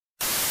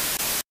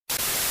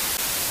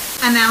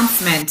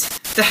Announcement.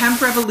 The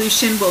hemp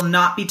revolution will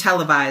not be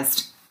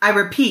televised. I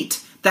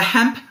repeat, the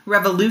hemp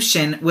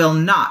revolution will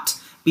not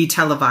be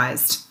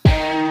televised.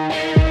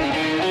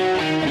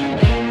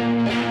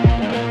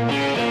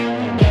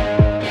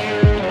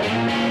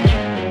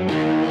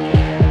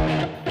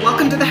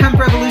 Welcome to the Hemp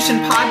Revolution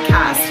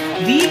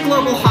podcast, the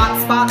global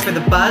hotspot for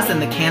the buzz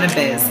and the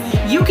cannabis.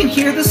 You can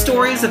hear the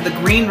stories of the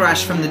green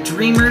rush from the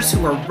dreamers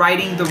who are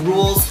writing the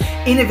rules,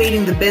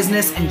 innovating the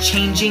business, and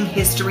changing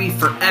history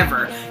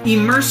forever.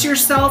 Immerse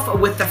yourself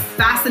with the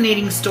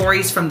fascinating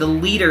stories from the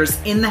leaders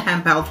in the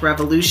hemp health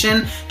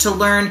revolution to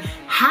learn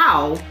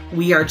how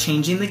we are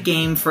changing the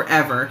game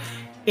forever.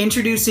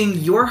 Introducing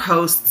your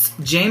hosts,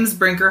 James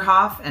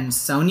Brinkerhoff and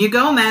Sonia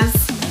Gomez.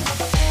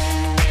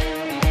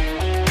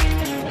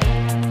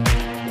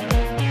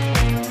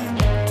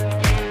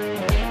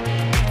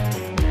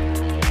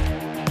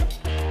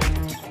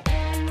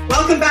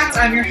 Welcome back.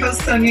 I'm your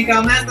host, Sonia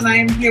Gomez, and I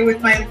am here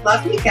with my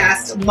lovely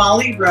guest,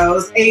 Molly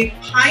Rose, a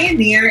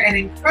pioneer and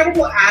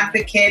incredible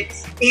advocate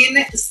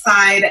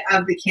inside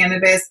of the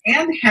cannabis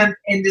and hemp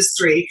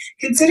industry,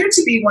 considered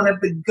to be one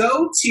of the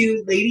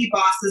go-to lady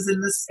bosses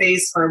in the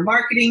space for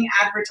marketing,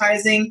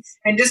 advertising,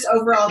 and just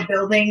overall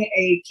building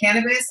a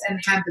cannabis and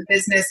hemp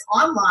business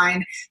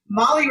online.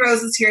 Molly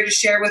Rose is here to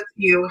share with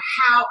you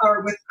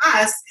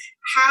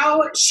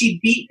how she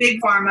beat Big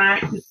Pharma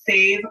to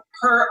save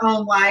her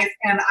own life.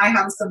 And I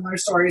have a similar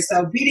story.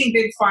 So beating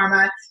Big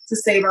Pharma to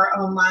save our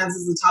own lives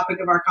is the topic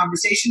of our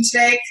conversation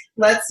today.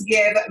 Let's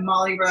give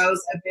Molly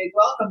Rose a big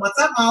welcome. What's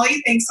up,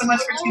 Molly? Thanks so much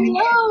for tuning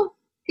in.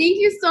 Thank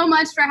you so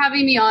much for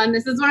having me on.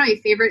 This is one of my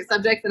favorite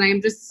subjects, and I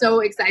am just so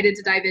excited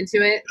to dive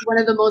into it. One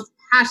of the most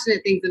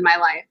passionate things in my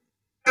life.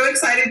 So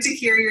excited to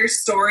hear your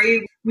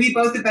story. We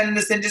both have been in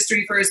this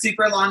industry for a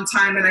super long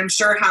time, and I'm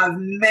sure have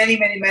many,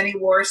 many, many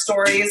war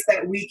stories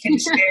that we can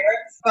share.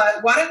 But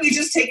why don't we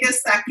just take a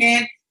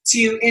second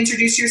to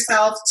introduce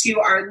yourself to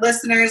our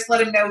listeners,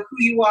 let them know who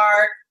you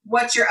are,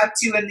 what you're up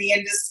to in the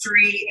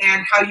industry,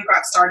 and how you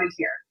got started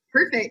here.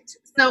 Perfect.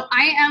 So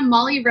I am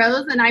Molly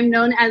Rose, and I'm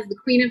known as the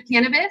Queen of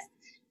Cannabis.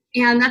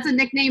 And that's a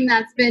nickname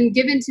that's been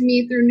given to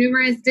me through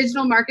numerous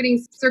digital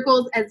marketing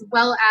circles, as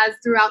well as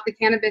throughout the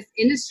cannabis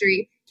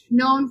industry,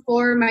 known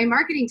for my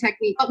marketing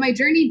technique. But my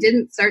journey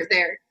didn't start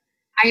there.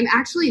 I am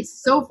actually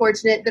so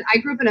fortunate that I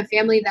grew up in a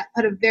family that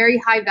put a very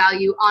high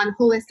value on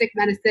holistic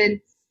medicine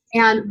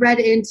and read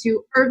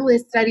into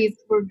herbalist studies,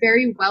 were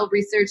very well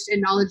researched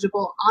and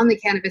knowledgeable on the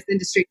cannabis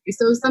industry.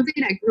 So it was something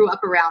I grew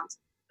up around,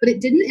 but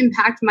it didn't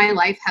impact my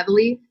life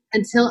heavily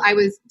until I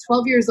was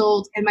 12 years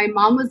old, and my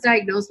mom was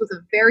diagnosed with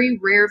a very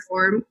rare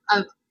form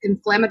of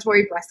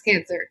inflammatory breast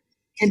cancer.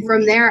 And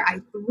from there,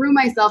 I threw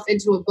myself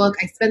into a book.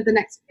 I spent the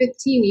next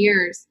 15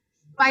 years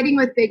fighting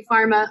with Big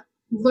Pharma,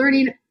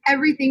 learning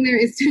everything there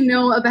is to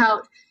know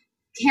about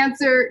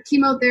cancer,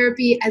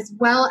 chemotherapy, as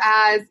well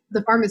as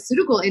the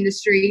pharmaceutical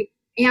industry,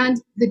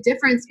 and the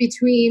difference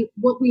between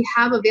what we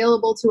have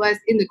available to us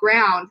in the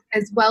ground,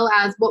 as well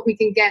as what we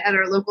can get at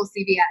our local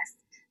CVS.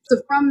 So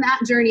from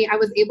that journey, I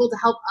was able to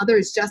help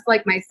others just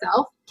like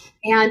myself,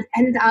 and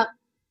ended up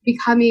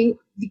becoming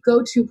the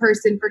go-to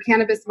person for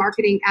cannabis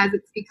marketing as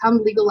it's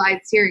become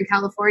legalized here in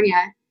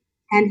California.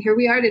 And here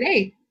we are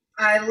today.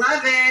 I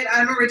love it.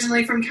 I'm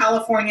originally from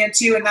California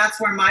too, and that's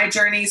where my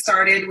journey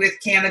started with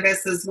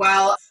cannabis as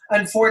well.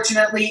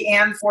 Unfortunately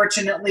and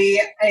fortunately,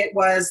 it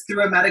was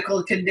through a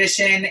medical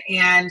condition.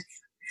 And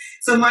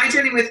so my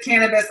journey with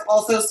cannabis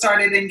also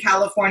started in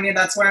California.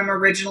 That's where I'm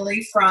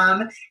originally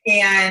from.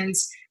 And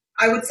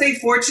I would say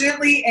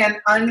fortunately and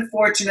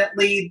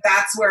unfortunately,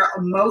 that's where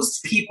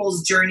most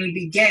people's journey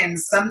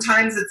begins.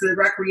 Sometimes it's a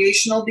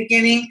recreational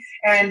beginning,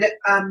 and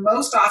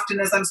most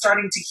often, as I'm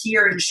starting to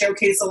hear and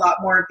showcase a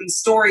lot more of these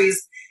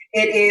stories,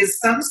 it is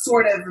some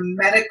sort of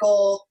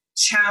medical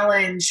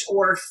challenge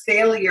or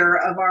failure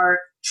of our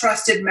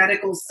trusted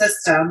medical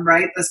system,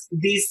 right?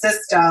 The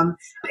system.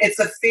 It's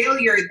a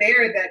failure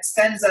there that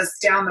sends us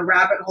down the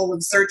rabbit hole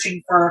of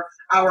searching for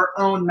our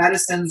own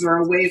medicines or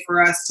a way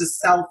for us to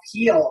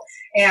self-heal.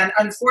 And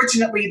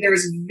unfortunately,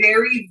 there's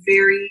very,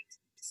 very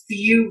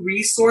few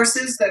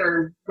resources that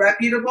are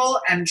reputable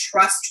and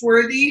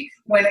trustworthy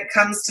when it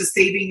comes to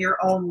saving your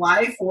own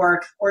life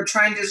or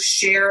trying to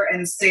share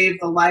and save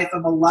the life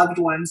of a loved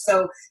one.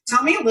 So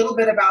tell me a little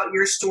bit about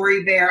your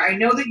story there. I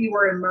know that you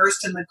were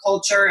immersed in the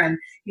culture and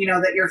you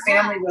know that your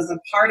family was a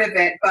part of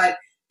it, but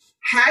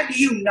had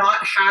you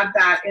not had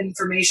that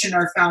information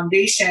or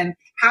foundation,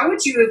 how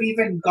would you have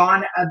even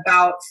gone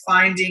about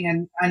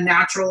finding a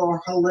natural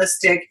or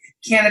holistic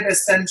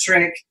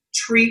cannabis-centric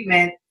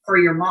treatment for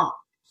your mom?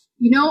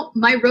 You know,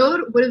 my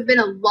road would have been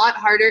a lot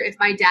harder if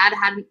my dad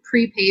hadn't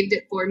pre-paved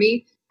it for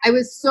me. I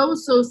was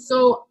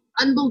so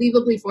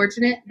unbelievably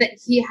fortunate that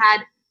he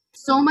had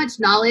so much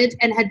knowledge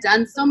and had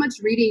done so much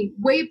reading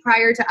way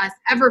prior to us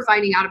ever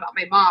finding out about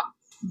my mom.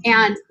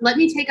 And let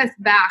me take us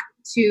back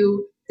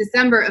to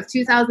December of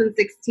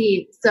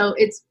 2016. So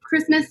it's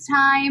Christmas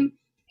time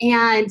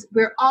and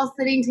we're all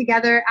sitting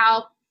together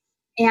out,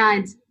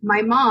 and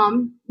my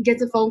mom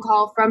gets a phone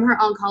call from her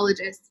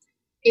oncologist.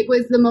 It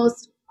was the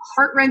most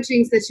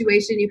heart-wrenching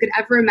situation you could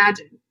ever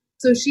imagine.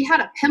 So she had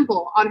a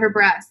pimple on her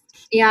breast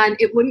and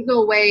it wouldn't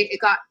go away. It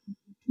got a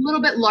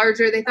little bit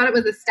larger. They thought it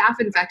was a staph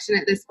infection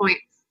at this point.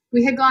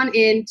 We had gone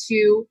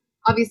into,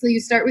 obviously you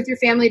start with your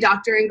family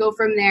doctor and go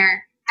from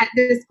there. At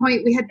this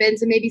point, we had been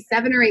to maybe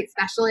 7 or 8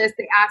 specialists.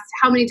 They asked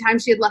how many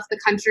times she had left the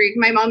country.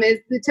 My mom is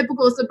the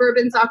typical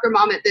suburban soccer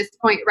mom at this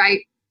point, right?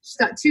 She's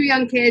got 2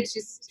 young kids.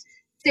 She's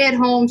stay at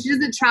home. She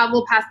doesn't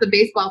travel past the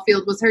baseball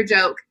field was her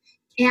joke.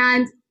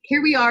 And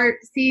here we are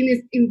seeing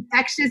this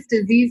infectious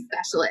disease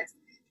specialist.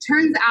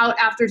 Turns out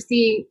after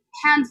seeing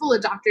a handful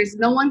of doctors,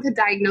 no one could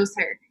diagnose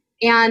her.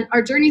 And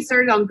our journey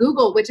started on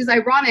Google, which is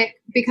ironic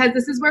because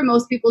this is where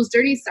most people's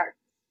journeys start.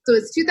 So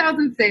it's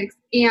 2006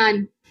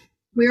 and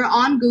we were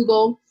on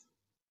Google.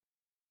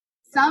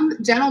 Some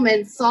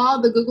gentleman saw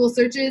the Google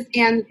searches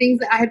and things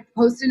that I had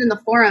posted in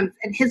the forums,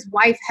 and his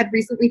wife had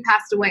recently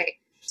passed away.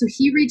 So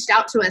he reached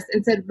out to us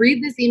and said,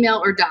 read this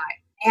email or die.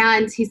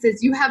 And he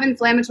says, you have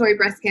inflammatory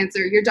breast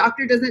cancer. Your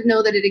doctor doesn't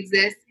know that it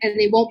exists and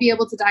they won't be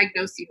able to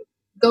diagnose you.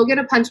 Go get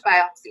a punch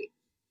biopsy.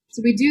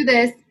 So we do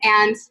this,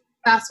 and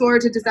fast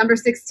forward to December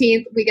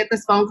 16th, we get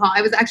this phone call.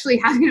 I was actually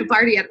having a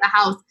party at the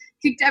house,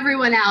 kicked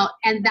everyone out,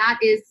 and that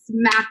is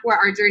smack where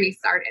our journey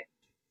started.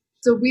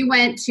 So we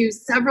went to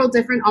several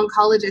different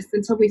oncologists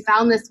until we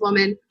found this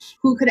woman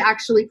who could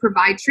actually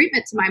provide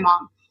treatment to my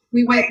mom.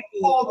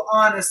 Hold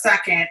on a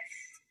second.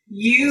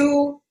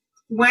 You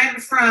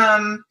went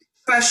from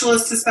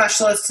specialist to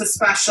specialist to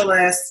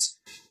specialist.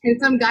 And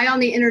some guy on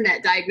the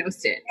internet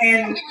diagnosed it.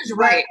 And he was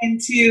right.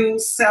 Into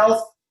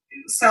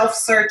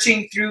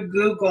self-searching through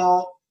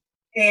Google,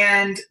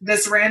 and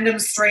this random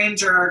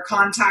stranger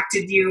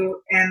contacted you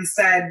and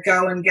said,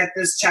 go and get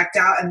this checked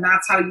out, and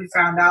that's how you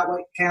found out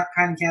what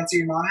kind of cancer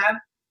your mom had?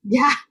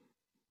 Yeah.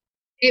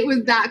 It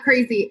was that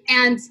crazy.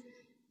 And,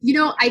 you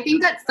know, I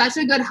think that's such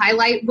a good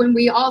highlight when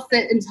we all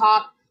sit and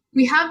talk.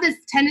 We have this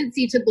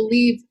tendency to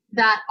believe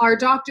that our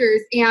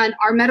doctors and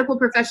our medical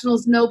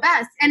professionals know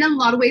best, and in a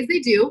lot of ways they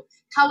do.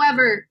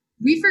 However,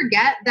 we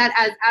forget that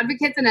as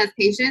advocates and as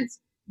patients,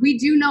 we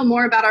do know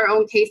more about our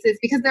own cases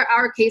because they're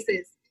our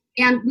cases.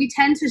 And we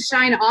tend to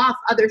shine off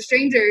other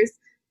strangers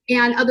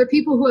and other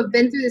people who have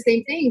been through the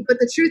same thing. But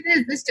the truth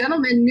is, this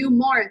gentleman knew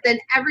more than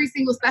every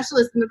single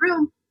specialist in the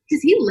room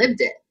because he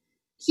lived it.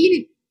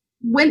 He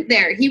went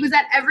there. He was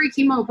at every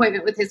chemo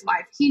appointment with his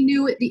wife. He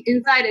knew the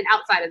inside and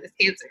outside of this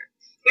cancer.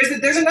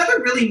 There's another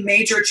really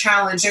major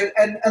challenge.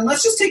 And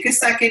let's just take a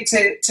second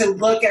to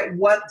look at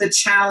what the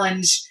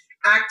challenge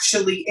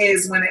actually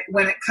is when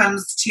it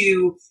comes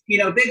to, you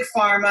know, big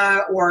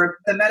pharma or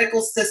the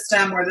medical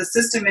system or the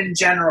system in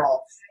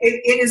general.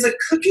 It is a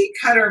cookie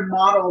cutter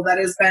model that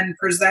has been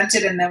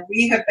presented and that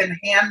we have been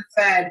hand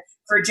fed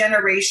for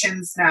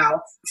generations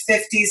now,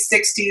 50s,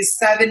 60s,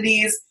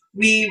 70s.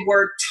 We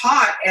were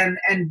taught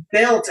and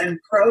built and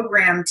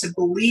programmed to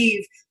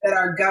believe that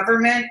our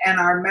government and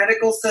our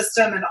medical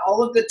system and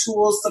all of the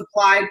tools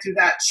supplied through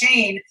that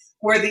chain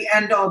were the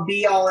end-all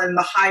be-all and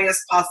the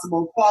highest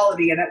possible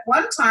quality. And at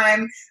one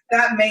time,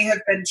 that may have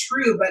been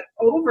true, but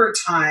over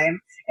time,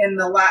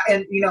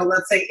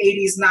 let's say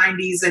 80s,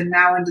 90s, and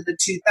now into the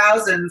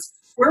 2000s,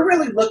 we're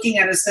really looking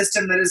at a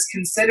system that is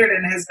considered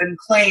and has been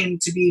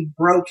claimed to be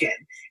broken.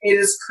 It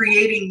is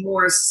creating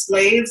more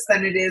slaves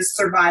than it is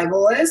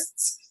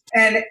survivalists.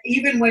 And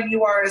even when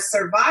you are a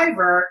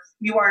survivor,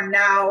 you are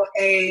now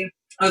a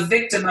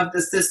victim of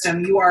the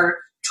system. You are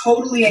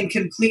totally and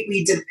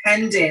completely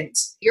dependent.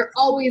 You're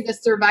always a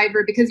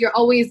survivor because you're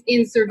always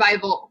in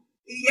survival.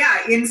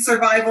 Yeah, in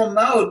survival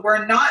mode.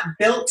 We're not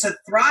built to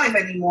thrive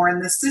anymore,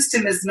 and the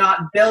system is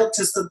not built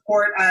to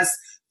support us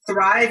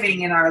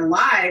thriving in our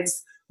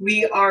lives.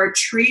 We are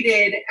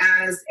treated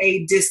as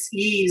a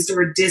diseased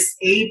or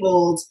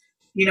disabled,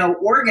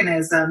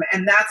 organism,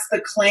 and that's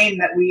the claim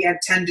that we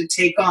tend to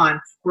take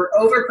on. We're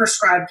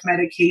overprescribed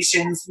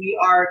medications. We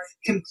are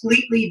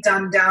completely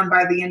dumbed down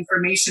by the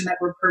information that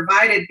we're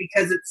provided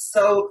because it's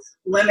so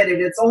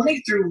limited. It's only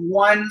through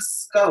one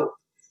scope.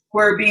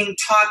 We're being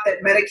taught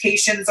that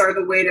medications are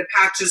the way to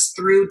patch us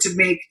through to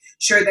make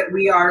sure that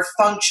we are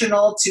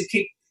functional,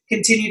 to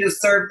continue to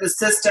serve the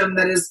system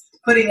that is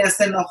putting us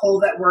in the hole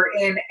that we're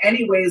in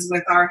anyways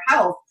with our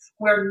health.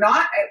 We're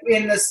not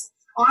in this.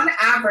 On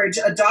average,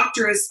 a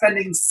doctor is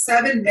spending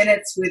 7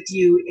 minutes with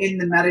you in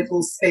the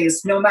medical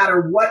space, no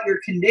matter what your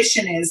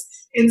condition is.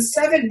 In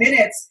 7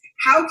 minutes,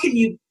 how can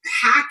you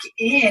pack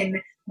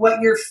in what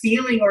you're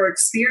feeling or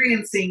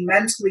experiencing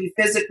mentally,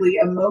 physically,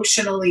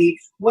 emotionally,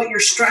 what your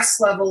stress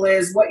level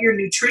is, what your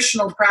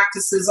nutritional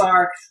practices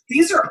are?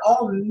 These are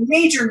all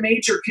major,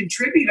 major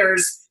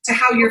contributors to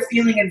how you're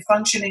feeling and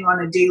functioning on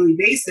a daily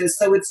basis.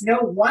 So it's no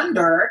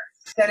wonder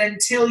that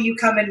until you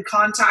come in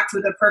contact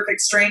with a perfect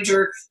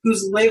stranger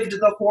who's lived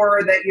the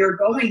horror that you're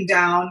going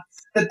down,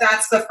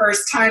 that's the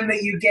first time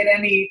that you get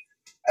any,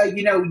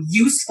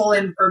 useful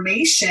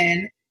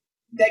information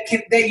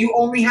that you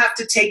only have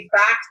to take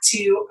back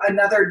to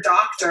another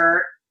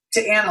doctor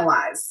to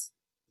analyze.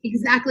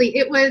 Exactly.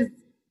 It was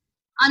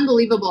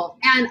unbelievable.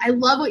 And I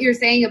love what you're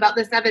saying about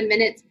the 7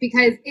 minutes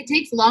because it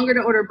takes longer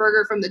to order a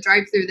burger from the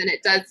drive-thru than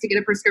it does to get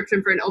a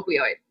prescription for an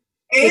opioid.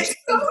 It's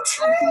so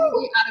true.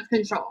 Absolutely out of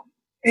control.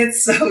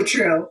 It's so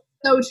true.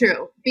 So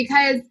true.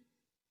 Because,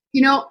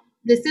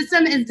 the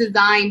system is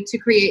designed to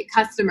create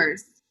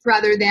customers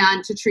rather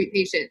than to treat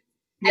patients.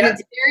 Yep. And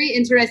it's very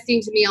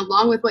interesting to me,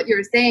 along with what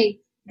you're saying,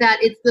 that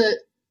it's the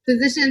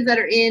physicians that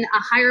are in a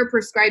higher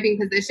prescribing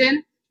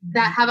position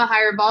that have a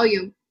higher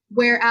volume,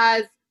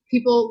 whereas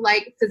people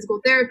like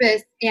physical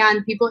therapists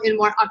and people in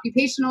more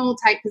occupational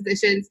type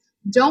positions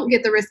don't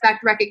get the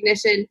respect,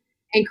 recognition,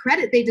 and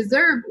credit they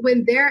deserve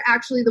when they're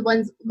actually the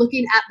ones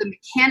looking at the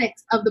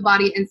mechanics of the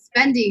body and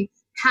spending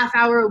half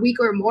hour a week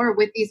or more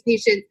with these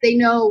patients. They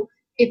know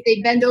if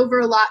they bend over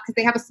a lot because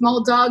they have a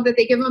small dog that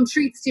they give them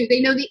treats to. They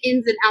know the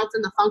ins and outs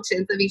and the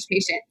functions of each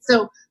patient.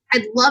 So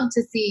I'd love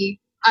to see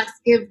us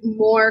give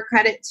more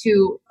credit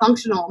to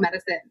functional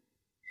medicine.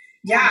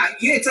 Yeah,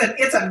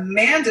 it's a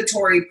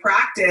mandatory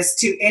practice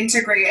to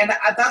integrate, and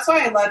that's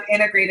why I love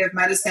integrative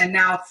medicine.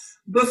 Now,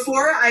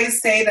 before I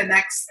say the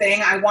next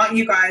thing, I want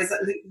you guys,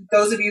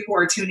 those of you who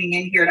are tuning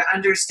in here, to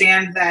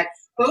understand that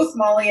both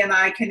Molly and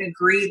I can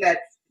agree that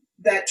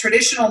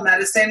traditional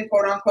medicine,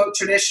 quote unquote,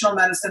 traditional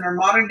medicine or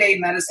modern day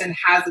medicine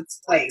has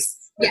its place.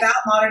 Without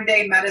modern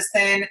day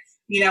medicine,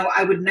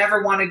 I would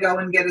never want to go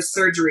and get a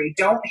surgery.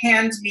 Don't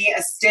hand me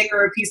a stick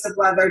or a piece of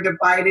leather to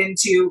bite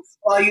into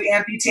while you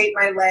amputate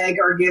my leg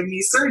or give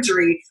me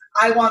surgery.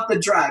 I want the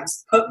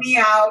drugs. Put me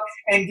out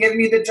and give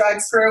me the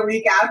drugs for a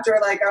week after,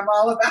 like I'm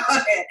all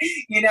about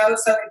it,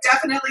 so it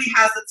definitely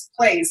has its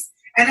place.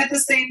 And at the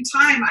same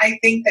time, I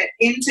think that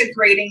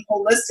integrating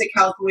holistic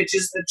health, which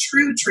is the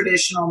true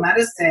traditional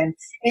medicine,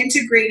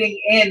 integrating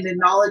in the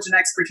knowledge and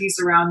expertise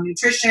around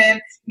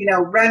nutrition,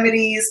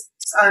 remedies,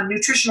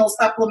 nutritional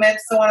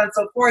supplements, so on and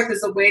so forth,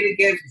 is a way to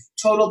give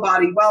total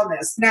body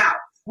wellness. Now,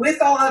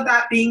 with all of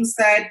that being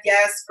said,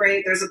 yes,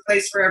 great, there's a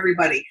place for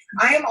everybody.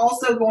 I am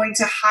also going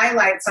to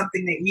highlight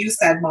something that you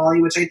said,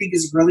 Molly, which I think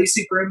is really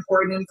super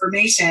important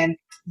information.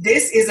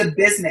 This is a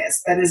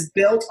business that is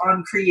built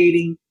on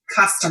creating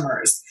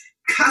customers.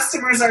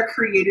 Customers are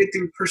created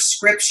through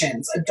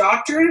prescriptions. A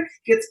doctor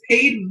gets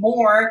paid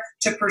more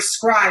to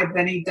prescribe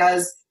than he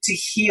does to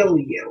heal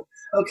you.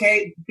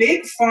 Okay,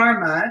 Big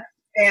Pharma,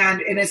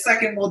 and in a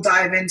second we'll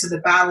dive into the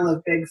battle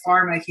of Big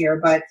Pharma here,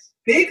 but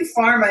Big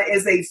Pharma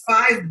is a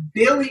 $5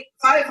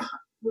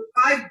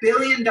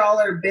 billion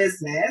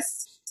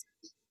business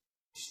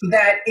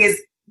that is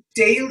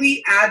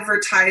daily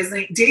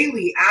advertising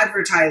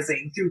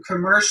through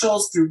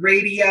commercials, through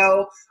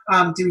radio,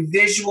 through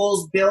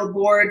visuals,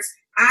 billboards,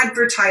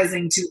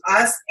 advertising to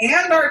us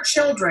and our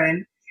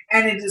children,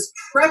 and it is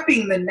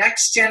prepping the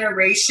next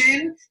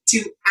generation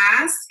to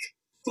ask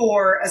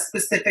for a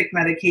specific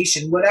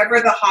medication,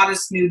 whatever the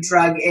hottest new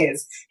drug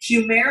is.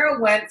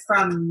 Humira went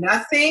from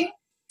nothing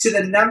to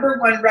the number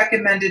one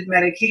recommended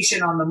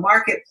medication on the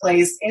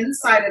marketplace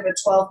inside of a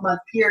 12-month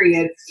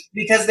period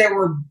because there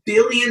were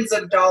billions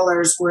of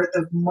dollars worth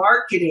of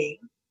marketing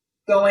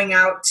going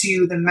out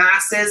to the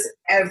masses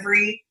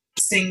every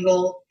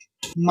single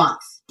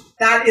month.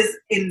 That is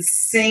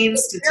insane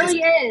statistics. It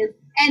really is.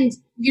 And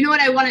you know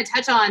what I want to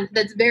touch on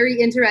that's very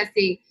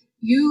interesting?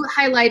 You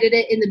highlighted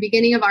it in the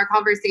beginning of our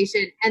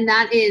conversation, and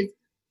that is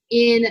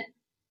in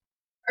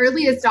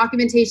earliest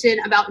documentation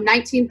about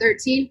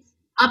 1913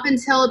 up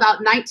until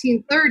about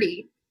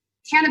 1930,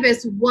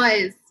 cannabis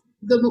was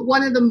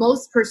one of the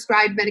most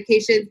prescribed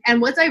medications.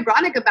 And what's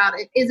ironic about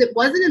it is it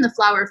wasn't in the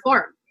flower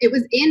form. It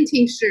was in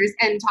tinctures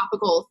and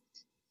topicals.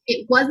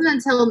 It wasn't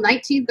until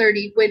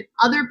 1930 when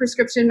other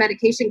prescription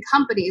medication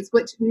companies,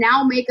 which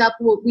now make up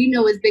what we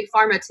know as Big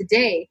Pharma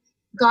today,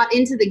 got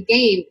into the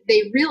game.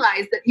 They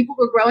realized that people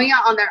were growing it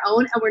on their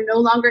own and were no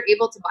longer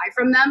able to buy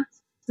from them.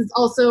 This is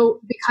also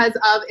because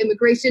of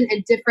immigration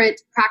and different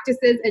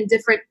practices and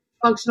different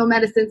functional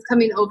medicines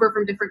coming over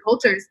from different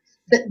cultures,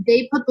 that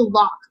they put the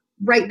lock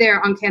right there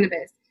on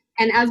cannabis.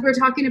 And as we're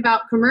talking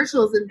about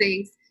commercials and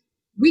things,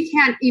 we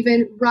can't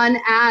even run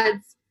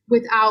ads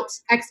without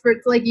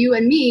experts like you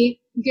and me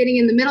getting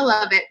in the middle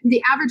of it.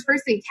 The average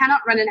person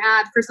cannot run an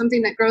ad for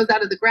something that grows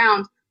out of the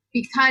ground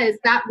because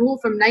that rule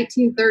from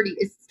 1930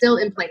 is still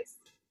in place.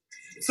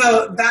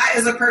 So that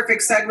is a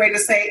perfect segue to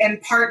say in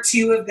part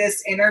 2 of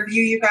this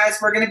interview, you guys,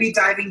 we're going to be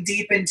diving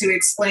deep into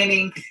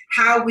explaining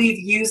how we've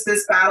used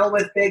this battle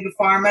with Big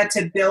Pharma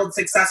to build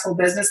successful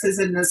businesses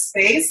in this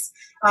space.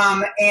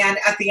 And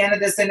at the end of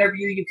this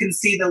interview, you can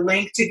see the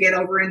link to get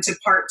over into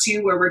part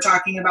 2 where we're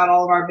talking about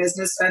all of our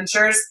business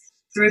ventures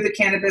through the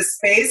cannabis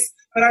space.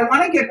 But I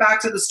want to get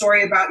back to the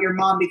story about your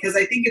mom because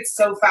I think it's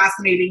so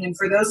fascinating. And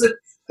for those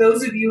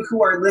of you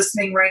who are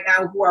listening right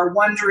now who are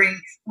wondering,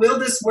 will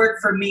this work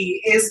for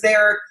me? Is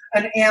there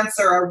an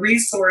answer, a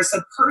resource,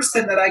 a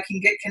person that I can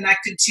get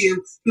connected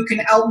to who can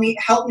help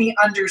me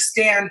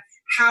understand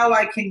how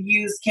I can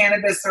use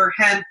cannabis or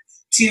hemp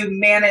to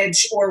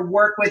manage or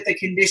work with the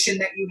condition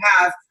that you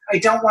have? I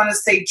don't want to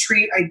say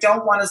treat. I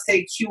don't want to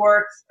say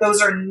cure.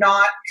 Those are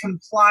not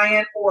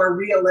compliant or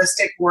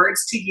realistic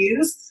words to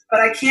use,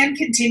 but I can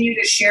continue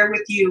to share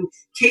with you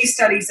case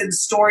studies and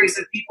stories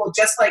of people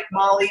just like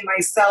Molly,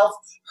 myself,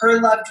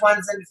 her loved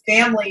ones and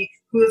family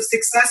who have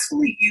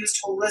successfully used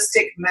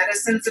holistic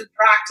medicines and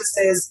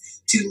practices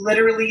to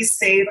literally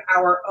save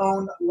our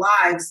own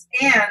lives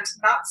and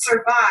not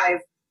survive,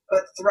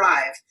 but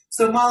thrive.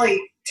 So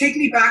Molly, take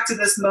me back to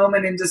this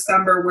moment in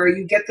December where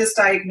you get this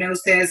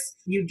diagnosis,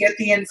 you get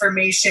the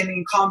information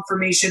and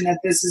confirmation that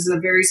this is a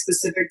very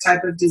specific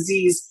type of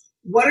disease.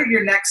 What are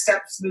your next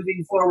steps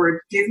moving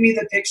forward? Give me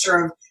the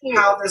picture of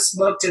how this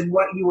looked and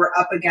what you were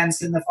up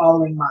against in the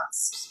following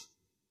months.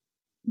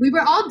 We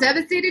were all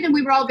devastated and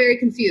we were all very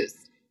confused.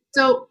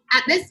 So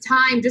at this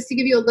time, just to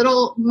give you a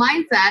little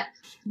mindset,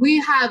 we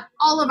have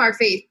all of our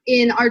faith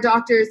in our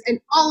doctors and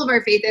all of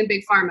our faith in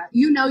Big Pharma.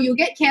 You know, you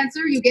get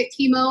cancer, you get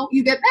chemo,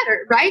 you get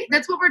better, right?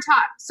 That's what we're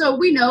taught. So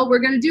we know we're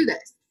going to do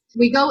this.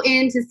 We go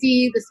in to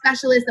see the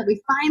specialist that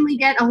we finally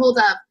get a hold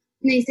of.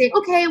 And they say,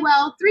 okay,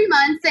 well, 3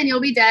 months and you'll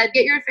be dead.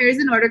 Get your affairs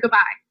in order. Goodbye.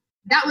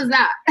 That was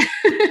that.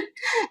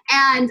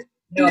 And,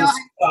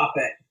 Stop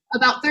it.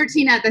 About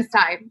 13 at this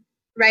time,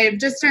 right? I've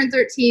just turned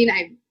 13.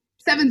 I'm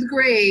 7th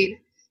grade.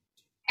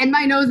 And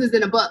my nose is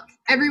in a book.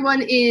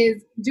 Everyone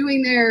is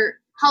doing their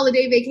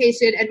holiday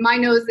vacation, and my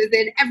nose is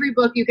in every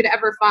book you could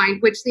ever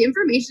find, which the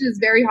information is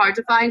very hard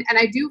to find. And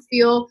I do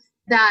feel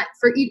that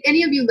for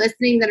any of you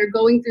listening that are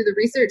going through the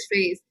research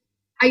phase,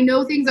 I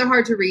know things are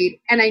hard to read,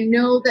 and I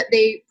know that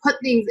they put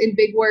things in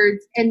big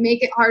words and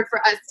make it hard for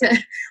us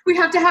we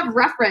have to have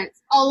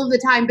reference all of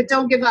the time, but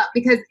don't give up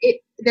because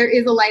there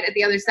is a light at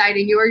the other side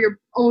and you are your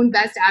own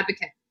best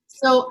advocate.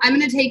 So I'm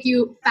going to take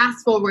you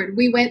fast forward.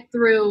 We went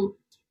through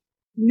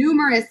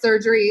numerous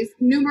surgeries,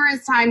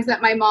 numerous times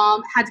that my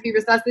mom had to be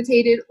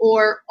resuscitated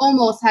or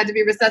almost had to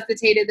be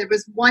resuscitated. There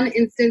was one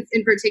instance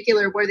in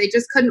particular where they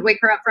just couldn't wake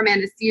her up from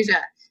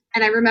anesthesia.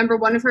 And I remember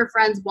one of her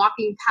friends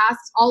walking past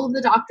all of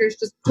the doctors,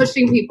 just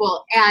pushing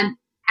people and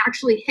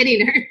actually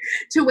hitting her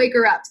to wake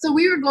her up. So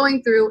we were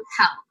going through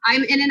hell.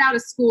 I'm in and out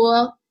of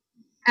school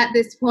at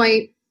this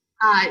point,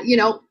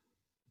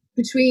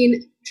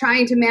 between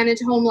trying to manage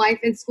home life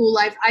and school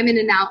life, I'm in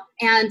and out.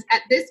 And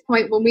at this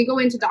point, when we go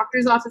into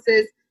doctor's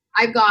offices,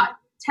 I've got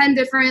 10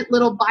 different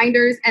little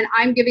binders and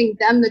I'm giving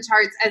them the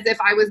charts as if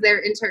I was their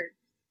intern.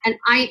 And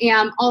I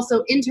am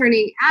also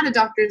interning at a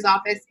doctor's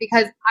office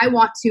because I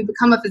want to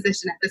become a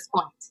physician at this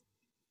point.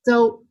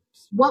 So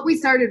what we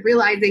started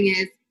realizing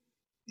is,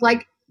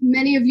 like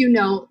many of you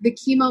know, the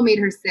chemo made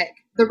her sick.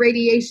 The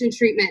radiation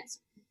treatments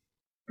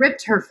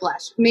ripped her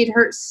flesh, made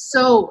her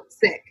so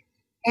sick.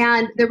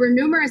 And there were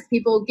numerous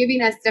people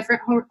giving us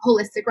different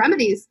holistic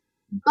remedies,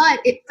 but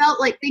it felt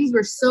like things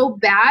were so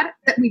bad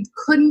that we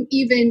couldn't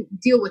even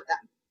deal with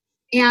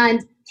them.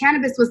 And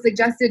cannabis was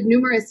suggested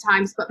numerous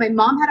times, but my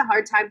mom had a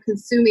hard time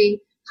consuming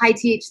high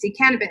THC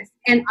cannabis.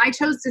 And I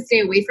chose to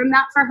stay away from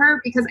that for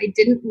her because I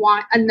didn't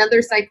want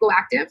another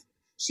psychoactive.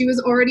 She was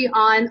already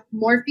on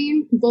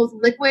morphine, both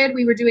liquid.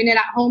 We were doing it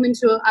at home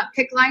into a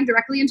PIC line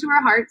directly into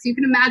her heart. So you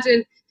can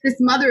imagine this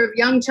mother of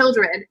young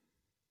children.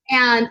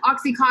 And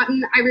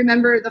Oxycontin, I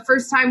remember the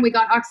first time we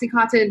got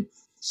Oxycontin,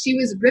 she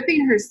was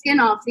ripping her skin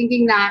off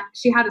thinking that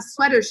she had a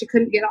sweater she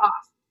couldn't get off.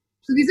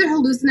 So these are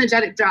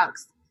hallucinogenic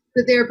drugs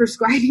that they're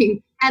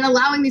prescribing and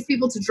allowing these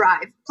people to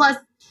drive. Plus,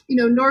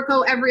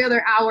 Norco every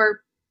other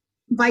hour.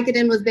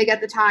 Vicodin was big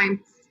at the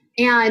time.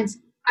 And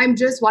I'm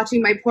just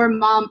watching my poor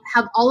mom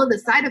have all of the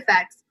side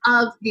effects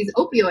of these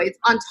opioids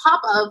on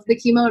top of the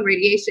chemo and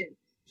radiation.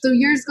 So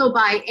years go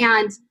by,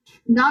 and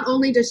not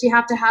only does she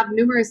have to have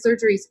numerous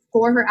surgeries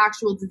for her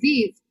actual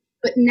disease,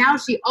 but now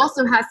she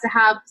also has to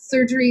have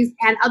surgeries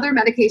and other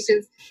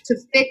medications to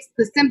fix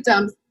the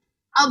symptoms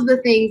of the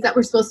things that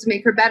were supposed to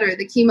make her better,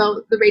 the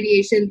chemo, the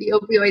radiation, the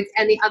opioids,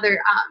 and the other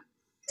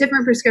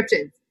different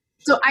prescriptions.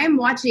 So I am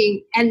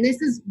watching, and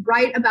this is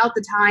right about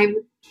the time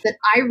that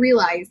I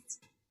realized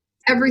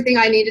everything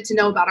I needed to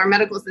know about our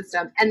medical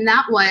system. And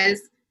that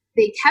was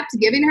they kept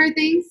giving her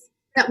things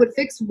that would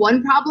fix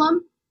one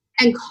problem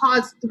and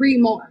cause 3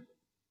 more.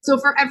 So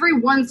for every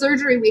one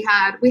surgery we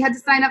had to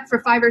sign up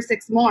for 5 or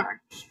 6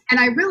 more. And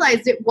I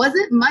realized it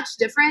wasn't much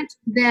different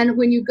than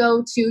when you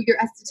go to your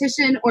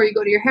esthetician or you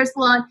go to your hair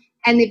salon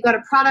and they've got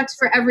a product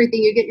for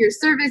everything. You get your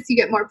service, you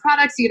get more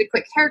products, you get a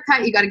quick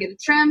haircut, you got to get a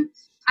trim.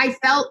 I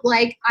felt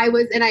like I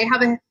was, and I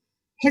have a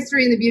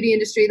history in the beauty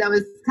industry that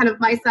was kind of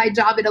my side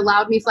job. It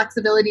allowed me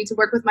flexibility to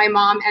work with my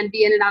mom and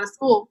be in and out of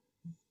school.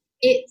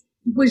 It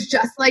was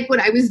just like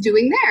what I was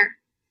doing there.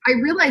 I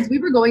realized we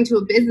were going to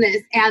a business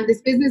and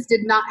this business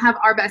did not have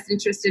our best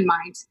interest in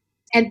mind.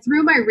 And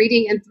through my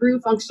reading and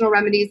through functional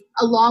remedies,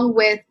 along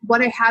with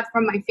what I had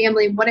from my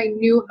family and what I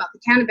knew about the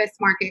cannabis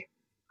market,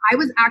 I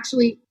was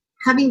actually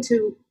having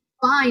to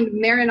find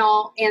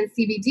Marinol and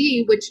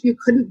CBD, which you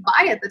couldn't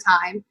buy at the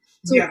time.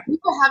 So we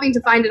were having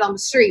to find it on the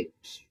street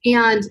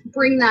and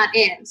bring that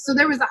in. So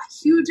there was a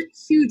huge,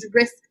 huge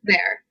risk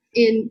there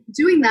in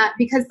doing that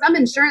because some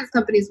insurance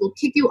companies will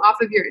kick you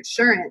off of your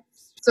insurance.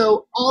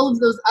 So all of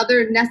those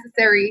other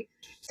necessary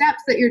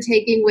steps that you're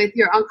taking with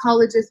your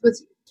oncologist,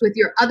 with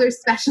your other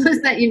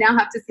specialists that you now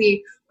have to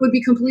see would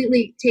be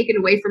completely taken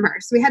away from her.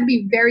 So we had to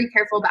be very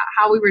careful about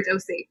how we were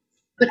dosing.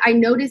 But I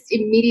noticed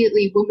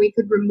immediately when we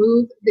could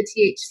remove the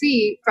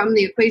THC from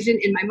the equation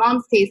in my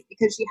mom's case,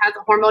 because she has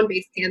a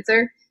hormone-based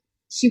cancer,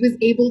 she was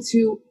able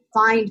to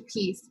find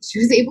peace. She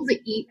was able to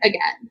eat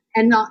again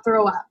and not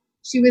throw up.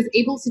 She was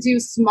able to do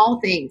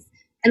small things.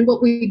 And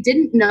what we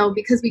didn't know,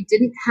 because we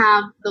didn't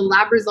have the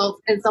lab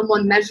results and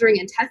someone measuring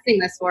and testing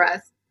this for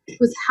us,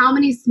 was how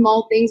many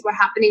small things were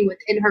happening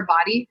within her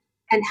body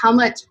and how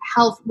much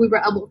health we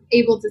were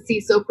able to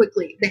see so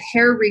quickly. The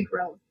hair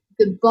regrowth,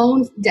 the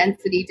bone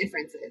density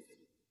differences.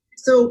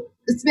 So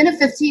it's been a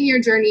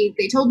 15-year journey.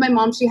 They told my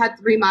mom she had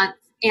 3 months.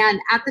 And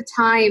at the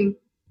time,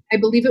 I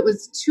believe it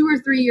was 2 or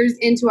 3 years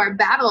into our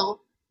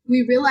battle,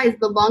 we realized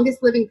the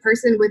longest living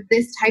person with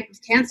this type of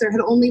cancer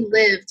had only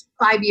lived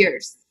 5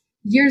 years.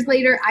 Years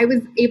later, I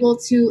was able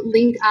to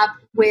link up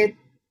with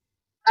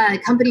a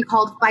company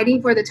called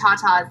Fighting for the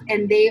Tatas,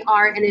 and they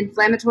are an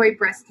inflammatory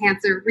breast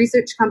cancer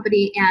research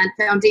company and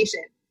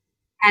foundation.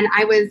 And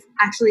I was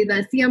actually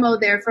the CMO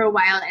there for a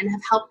while and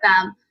have helped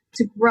them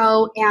to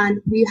grow.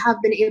 And we have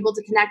been able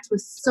to connect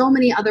with so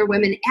many other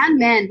women and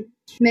men.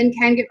 Men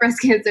can get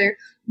breast cancer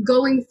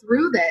going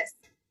through this.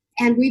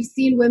 And we've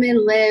seen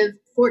women live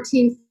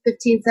 14,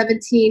 15,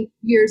 17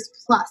 years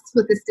plus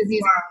with this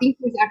disease. Wow. I think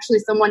there's actually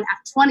someone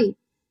at 20.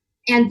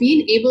 And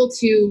being able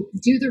to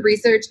do the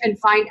research and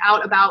find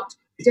out about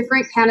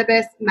different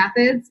cannabis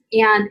methods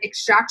and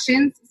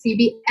extractions,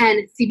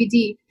 CBN,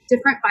 CBD,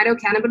 different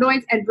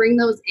phytocannabinoids, and bring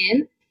those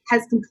in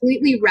has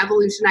completely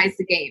revolutionized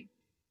the game.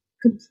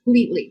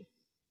 Completely.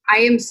 I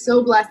am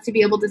so blessed to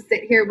be able to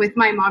sit here with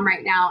my mom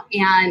right now,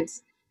 and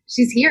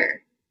she's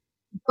here.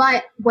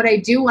 But what I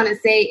do want to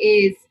say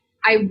is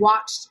I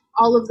watched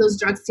all of those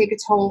drugs take a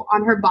toll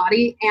on her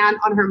body and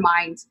on her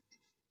mind.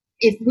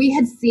 If we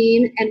had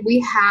seen and we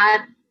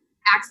had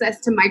access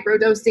to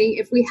microdosing,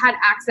 if we had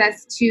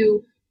access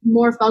to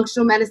more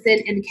functional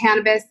medicine and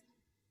cannabis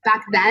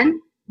back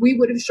then, we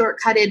would have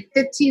shortcutted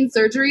 15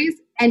 surgeries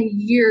and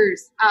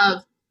years of,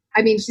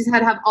 I mean, she's had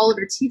to have all of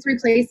her teeth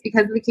replaced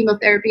because of the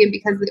chemotherapy and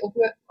because of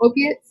the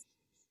opiates.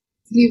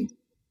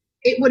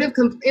 It would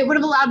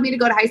have allowed me to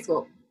go to high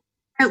school.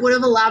 It would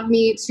have allowed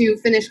me to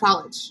finish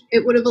college.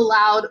 It would have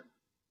allowed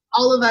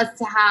all of us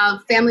to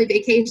have family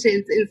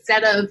vacations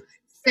instead of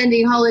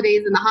spending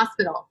holidays in the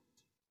hospital.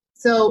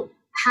 So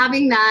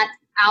having that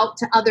out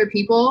to other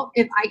people,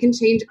 if I can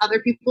change other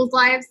people's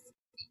lives,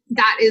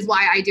 that is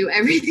why I do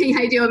everything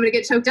I do. I'm going to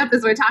get choked up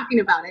as we're talking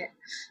about it.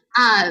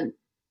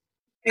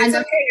 It's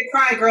okay to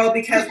cry, girl,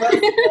 because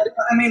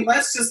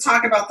let's just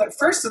talk about that.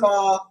 First of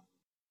all,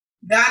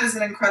 that is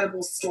an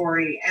incredible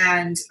story.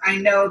 And I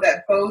know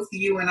that both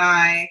you and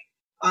I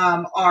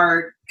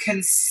are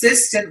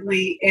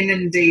consistently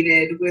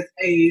inundated with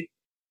a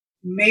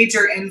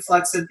major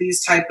influx of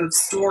these type of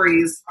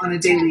stories on a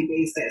daily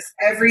basis.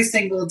 Every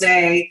single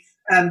day,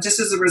 just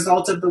as a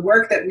result of the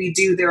work that we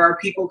do, there are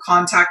people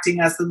contacting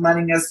us and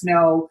letting us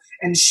know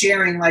and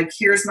sharing, like,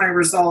 here's my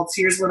results,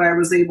 here's what I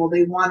was able.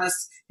 They want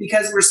us,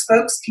 because we're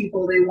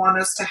spokespeople, they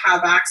want us to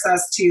have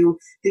access to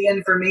the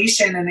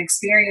information and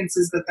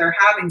experiences that they're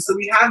having. So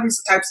we have these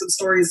types of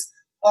stories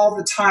all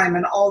the time.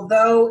 And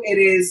although it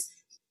is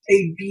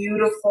a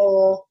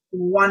beautiful,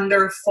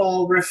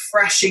 wonderful,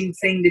 refreshing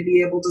thing to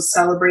be able to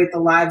celebrate the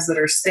lives that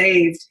are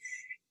saved,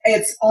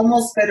 it's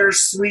almost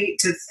bittersweet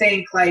to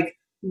think, like,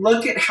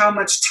 look at how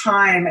much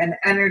time and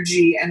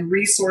energy and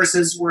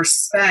resources were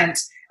spent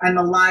and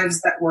the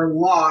lives that were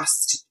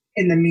lost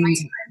in the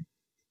meantime.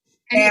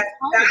 And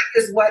that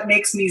is what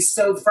makes me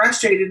so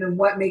frustrated and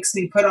what makes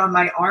me put on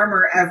my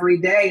armor every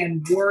day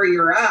and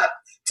warrior up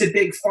to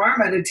Big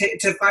Pharma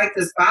to fight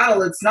this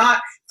battle. It's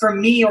not for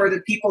me or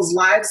the people's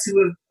lives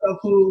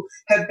who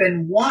have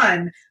been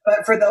won,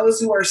 but for those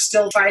who are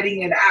still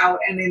fighting it out,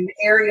 and in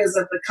areas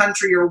of the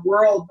country or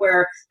world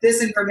where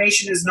this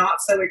information is not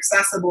so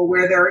accessible,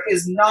 where there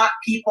is not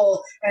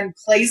people and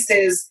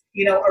places,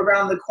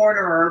 around the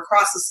corner or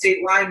across the state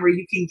line where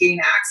you can gain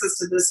access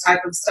to this type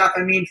of stuff.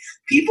 I mean,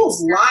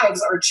 people's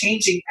lives are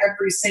changing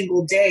every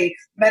single day.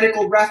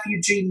 Medical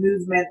refugee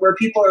movement, where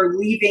people are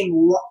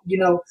leaving,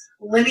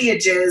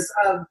 lineages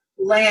of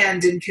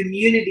land and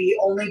community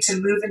only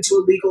to move into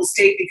a legal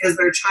state because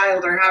their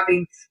child are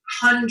having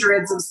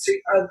hundreds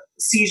of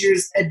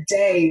seizures a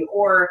day,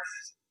 or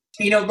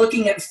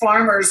looking at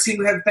farmers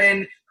who have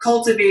been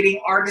cultivating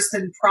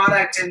artisan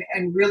product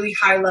and really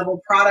high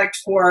level product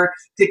for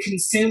the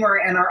consumer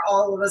and are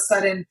all of a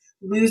sudden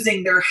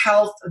losing their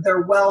health,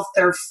 their wealth,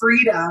 their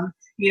freedom,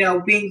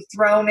 being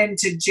thrown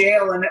into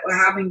jail and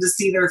having to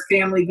see their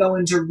family go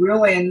into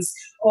ruins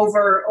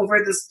over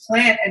this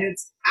plant. And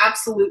it's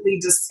absolutely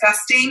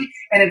disgusting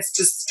and it's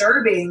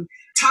disturbing.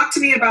 Talk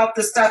to me about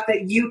the stuff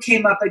that you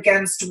came up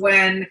against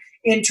when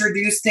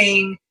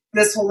introducing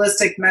this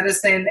holistic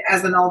medicine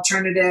as an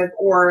alternative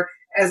or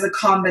as a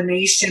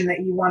combination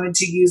that you wanted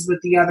to use with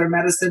the other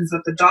medicines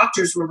that the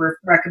doctors were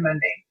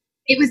recommending.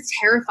 It was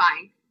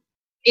terrifying.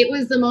 It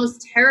was the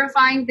most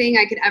terrifying thing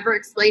I could ever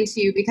explain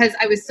to you because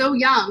I was so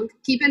young.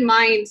 Keep in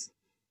mind,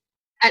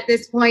 at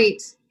this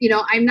point,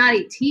 I'm not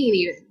 18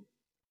 even.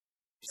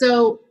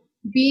 So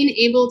being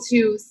able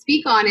to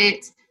speak on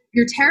it,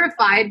 you're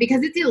terrified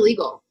because it's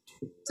illegal.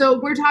 So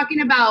we're talking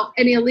about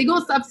an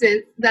illegal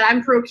substance that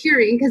I'm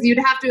procuring, because you'd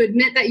have to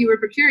admit that you were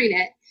procuring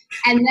it.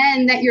 and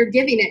then that you're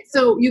giving it.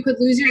 So you could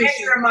lose your And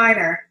you're a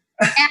minor.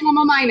 And I'm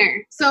a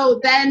minor. So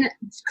then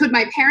could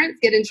my parents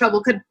get in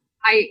trouble? Could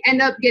I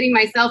end up getting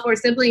myself or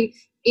sibling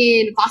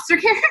in foster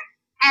care?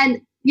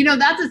 And, you know,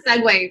 that's a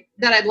segue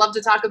that I'd love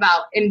to talk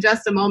about in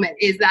just a moment,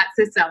 is that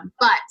system.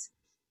 But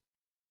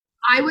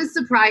I was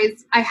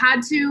surprised. I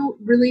had to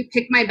really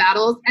pick my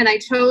battles, and I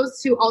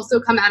chose to also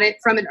come at it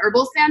from an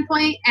herbal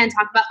standpoint and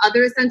talk about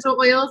other essential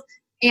oils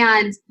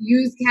and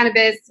use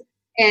cannabis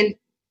and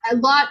a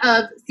lot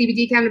of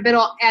CBD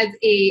cannabidiol as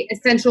a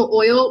essential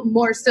oil,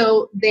 more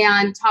so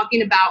than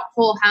talking about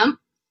whole hemp.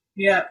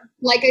 Yeah.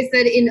 Like I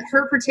said, in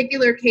her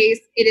particular case,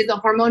 it is a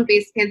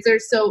hormone-based cancer,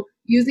 so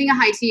using a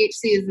high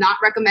THC is not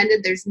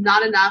recommended. There's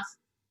not enough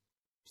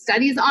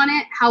studies on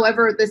it.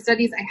 However, the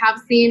studies I have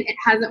seen, it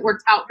hasn't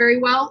worked out very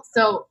well.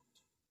 So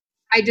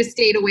I just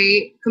stayed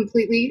away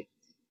completely.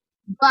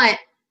 But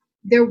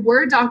there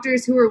were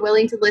doctors who were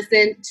willing to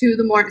listen to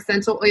the more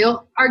essential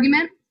oil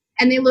argument,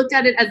 and they looked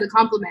at it as a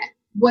compliment.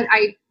 What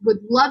I would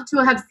love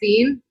to have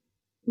seen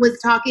was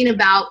talking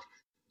about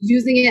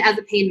using it as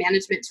a pain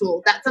management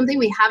tool. That's something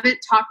we haven't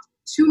talked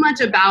too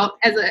much about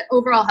as an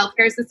overall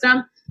healthcare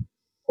system,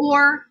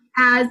 or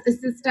as a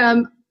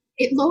system.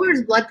 It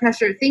lowers blood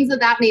pressure, things of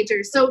that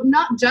nature. So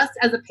not just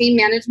as a pain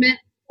management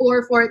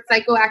or for its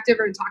psychoactive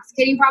or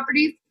intoxicating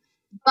properties,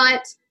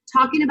 but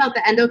talking about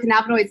the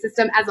endocannabinoid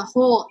system as a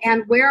whole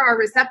and where our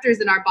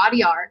receptors in our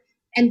body are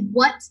and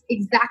what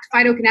exact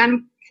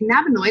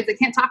phytocannabinoids, I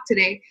can't talk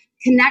today,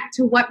 connect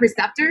to what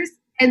receptors.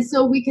 And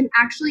so we can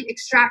actually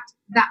extract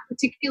that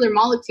particular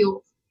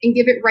molecule and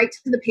give it right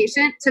to the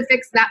patient to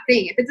fix that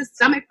thing. If it's a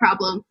stomach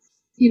problem,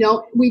 you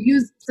know, we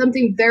use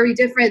something very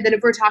different than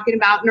if we're talking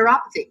about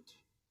neuropathy.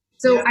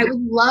 So I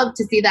would love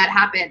to see that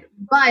happen.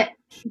 But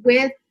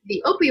with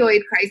the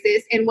opioid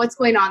crisis and what's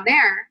going on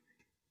there,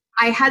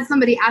 I had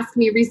somebody ask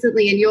me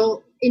recently, and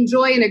you'll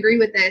enjoy and agree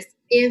with this,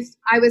 if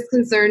I was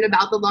concerned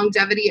about the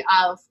longevity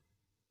of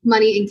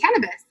money in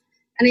cannabis.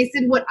 And I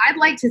said, what I'd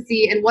like to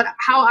see and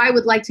how I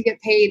would like to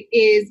get paid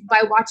is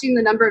by watching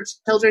the number of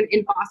children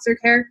in foster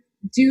care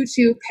due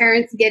to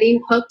parents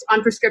getting hooked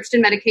on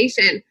prescription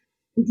medication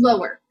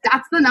lower.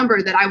 That's the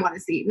number that I want to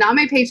see, not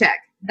my paycheck,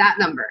 that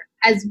number,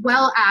 as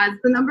well as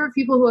the number of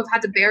people who have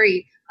had to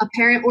bury a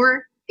parent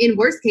or, in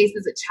worst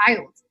cases, a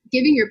child.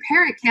 Giving your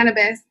parent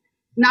cannabis,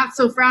 not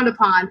so frowned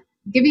upon.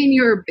 Giving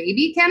your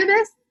baby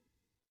cannabis,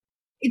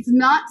 it's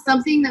not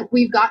something that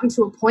we've gotten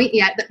to a point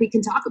yet that we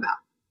can talk about.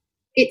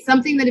 It's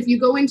something that if you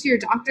go into your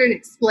doctor and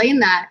explain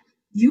that,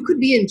 you could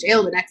be in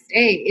jail the next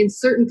day in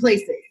certain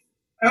places.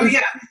 Oh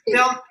yeah,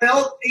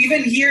 they'll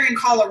even here in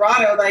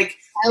Colorado, like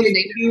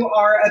if you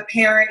are a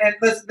parent, and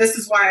this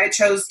is why I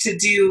chose to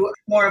do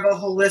more of a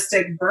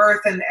holistic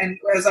birth. And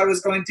as I was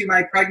going through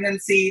my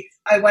pregnancy,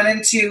 I went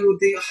into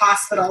the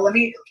hospital. Let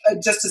me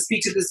just to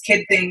speak to this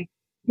kid thing.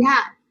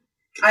 Yeah,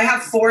 I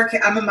have 4.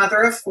 I'm a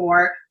mother of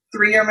 4.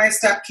 3 are my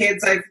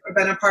stepkids. I've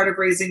been a part of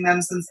raising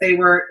them since the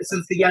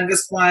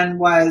youngest one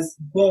was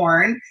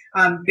born,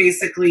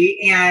 basically,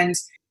 and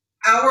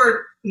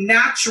our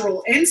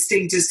natural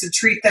instinct is to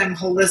treat them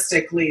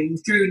holistically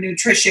through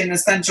nutrition,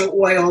 essential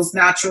oils,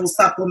 natural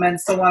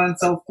supplements, so on and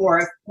so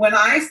forth. When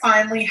I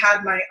finally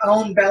had my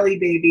own belly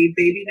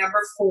baby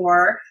number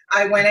 4,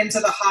 I went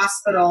into the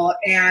hospital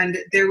and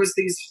there was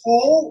this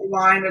whole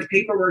line of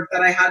paperwork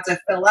that I had to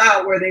fill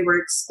out where they were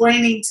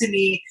explaining to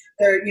me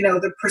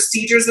the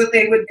procedures that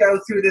they would go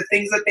through, the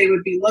things that they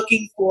would be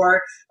looking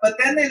for. But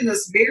then in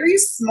this very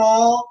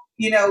small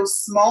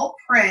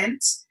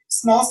print,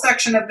 small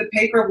section of the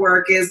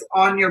paperwork is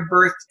on your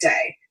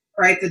birthday,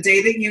 right? The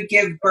day that you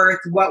give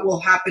birth, what will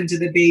happen to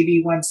the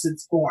baby once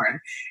it's born.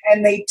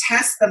 And they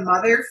test the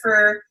mother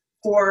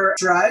for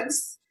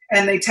drugs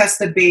and they test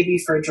the baby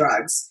for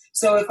drugs.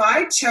 So if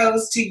I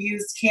chose to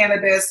use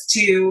cannabis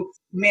to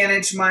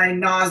manage my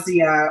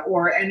nausea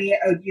or any,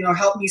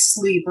 help me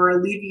sleep or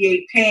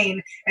alleviate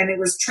pain, and it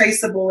was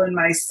traceable in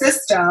my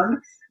system,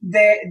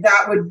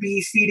 that would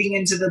be feeding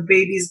into the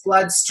baby's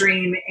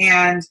bloodstream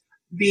and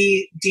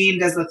be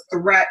deemed as a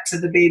threat to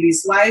the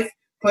baby's life,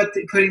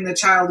 putting the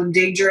child in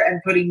danger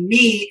and putting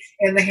me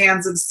in the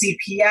hands of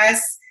CPS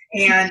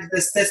and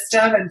the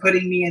system and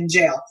putting me in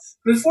jail.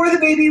 Before the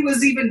baby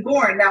was even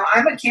born. Now,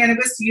 I'm a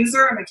cannabis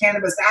user. I'm a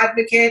cannabis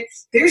advocate.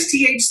 There's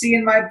THC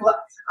in my blood.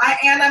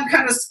 I'm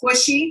kind of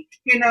squishy,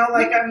 I'm not.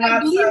 I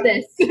believe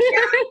this.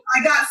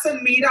 I got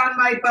some meat on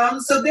my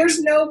bones. So there's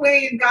no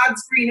way in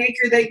God's green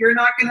acre that you're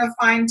not going to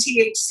find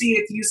THC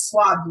if you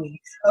swab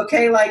me.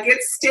 Okay. Like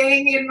it's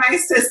staying in my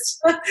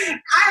system.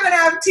 I'm going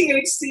to have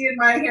THC in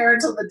my hair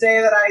until the day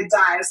that I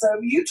die. So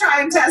if you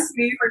try and test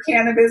me for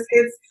cannabis,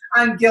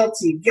 I'm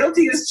guilty.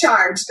 Guilty is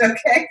charged.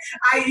 Okay.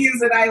 I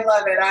use it. I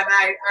love it. And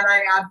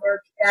I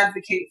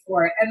advocate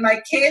for it. And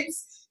my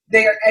kids,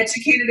 they are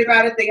educated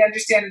about it. They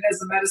understand it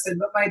as a medicine.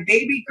 But my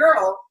baby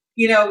girl,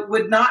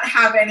 would not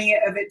have any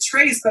of it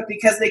traced, but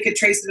because they could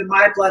trace it in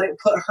my blood, it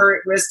put her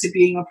at risk to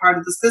being a part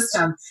of the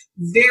system.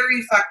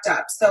 Very fucked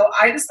up. So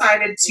I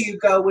decided to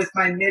go with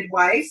my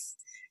midwife,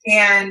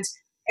 and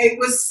it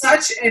was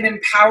such an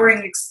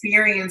empowering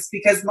experience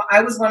because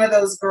I was one of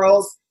those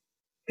girls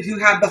who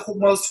had the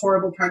most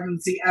horrible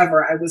pregnancy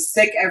ever. I was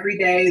sick every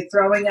day,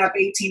 throwing up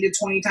 18 to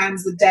 20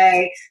 times a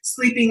day,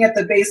 sleeping at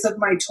the base of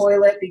my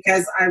toilet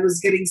because I was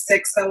getting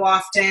sick so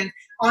often,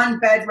 on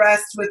bed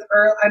rest with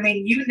I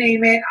mean, you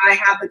name it, I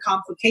had the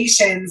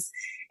complications.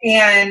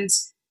 And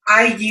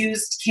I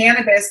used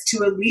cannabis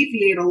to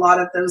alleviate a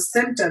lot of those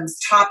symptoms,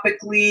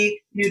 topically,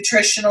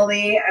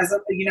 nutritionally, as a,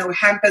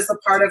 hemp as a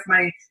part of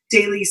my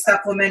daily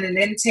supplement and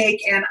intake.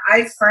 And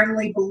I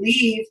firmly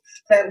believe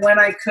that when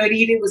I could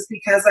eat, it was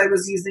because I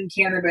was using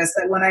cannabis,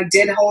 that when I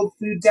did hold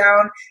food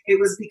down, it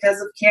was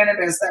because of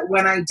cannabis, that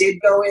when I did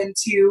go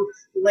into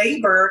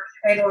labor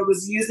and I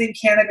was using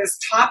cannabis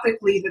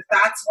topically,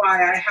 that's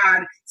why I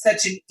had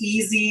such an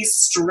easy,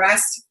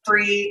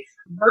 stress-free,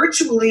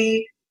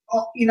 virtually,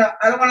 I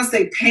don't want to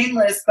say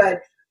painless, but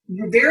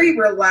very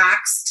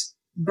relaxed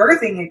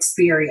birthing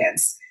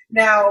experience.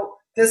 Now,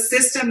 the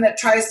system that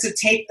tries to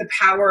take the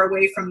power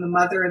away from the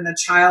mother and the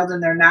child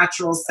in their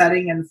natural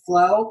setting and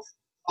flow,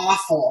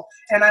 awful.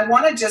 And I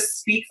want to just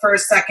speak for a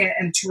second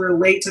and to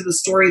relate to the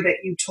story that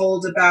you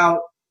told about,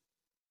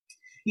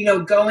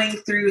 going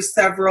through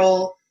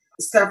several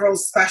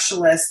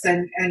specialists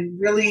and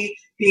really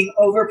being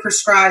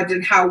overprescribed,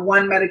 and how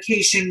one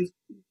medication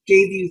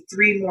gave you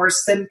 3 more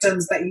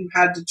symptoms that you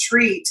had to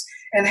treat,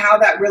 and how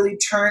that really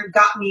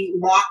got me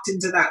locked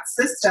into that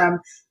system.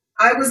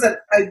 I was a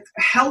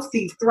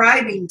healthy,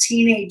 thriving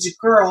teenage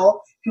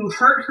girl who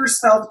hurt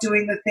herself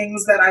doing the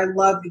things that I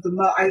loved the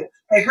most.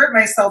 I hurt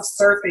myself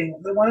surfing,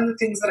 one of the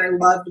things that I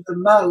loved the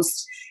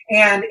most.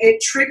 And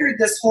it triggered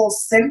this whole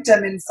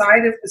symptom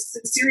inside of a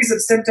series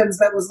of symptoms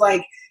that was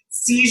like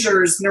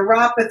seizures,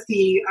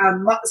 neuropathy,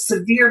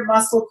 severe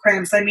muscle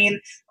cramps. I mean,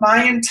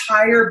 my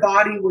entire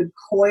body would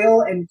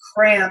coil and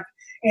cramp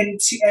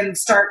and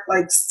start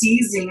like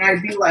seizing.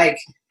 I'd be like,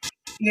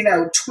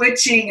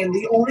 twitching. And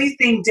the only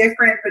thing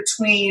different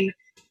between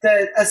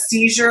a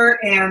seizure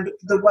and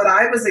what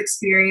I was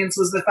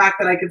experiencing was the fact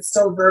that I could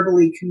still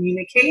verbally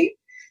communicate.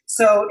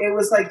 So it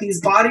was like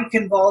these body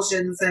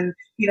convulsions and,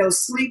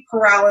 sleep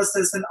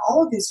paralysis and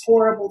all of these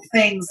horrible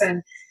things.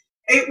 And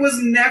it was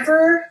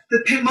never,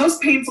 the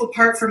most painful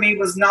part for me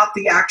was not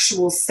the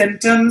actual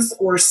symptoms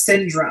or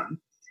syndrome.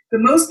 The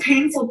most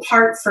painful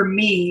part for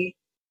me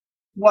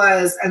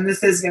was, and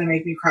this is going to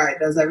make me cry, it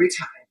does every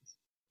time.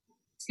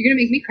 You're going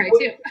to make me cry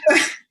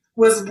too.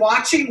 Was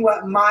watching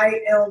what my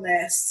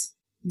illness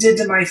did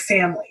to my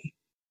family.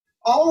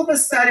 All of a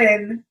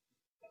sudden,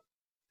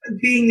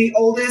 being the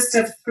oldest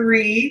of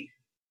 3,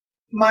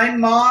 my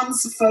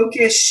mom's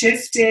focus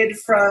shifted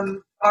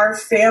from our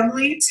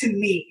family to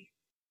me.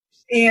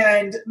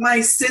 And my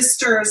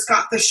sisters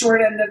got the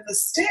short end of the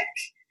stick.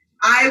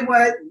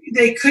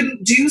 They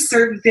couldn't do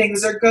certain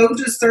things or go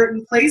to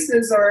certain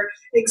places or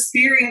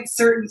experience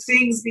certain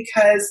things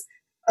because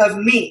of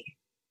me.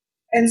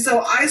 And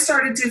so I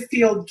started to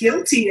feel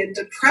guilty and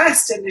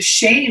depressed and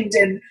ashamed,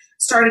 and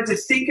started to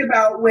think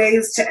about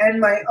ways to end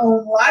my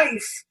own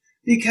life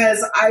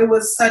because I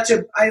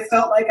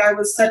felt like I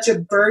was such a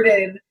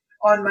burden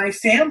on my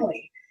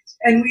family.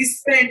 And we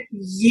spent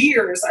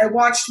years, I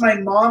watched my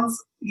mom's,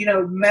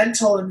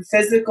 mental and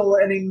physical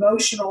and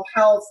emotional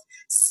health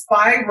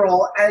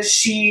spiral as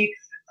she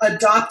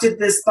adopted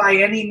this by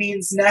any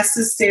means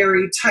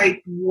necessary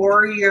type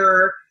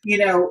warrior,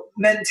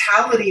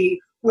 mentality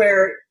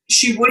where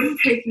she wouldn't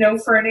take no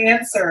for an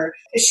answer.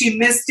 She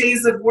missed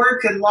days of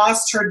work and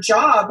lost her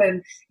job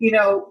and,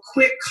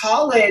 quit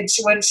college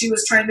when she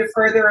was trying to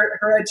further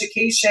her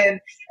education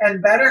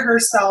and better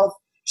herself.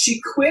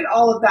 She quit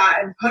all of that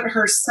and put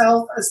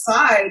herself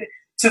aside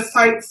to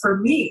fight for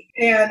me.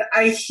 And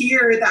I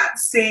hear that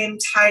same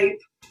type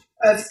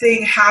of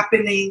thing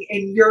happening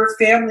in your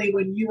family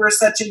when you were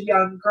such a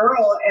young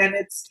girl. And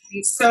it's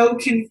so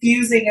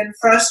confusing and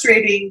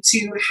frustrating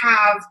to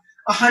have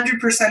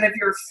 100% of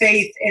your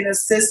faith in a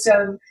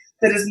system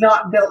that is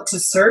not built to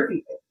serve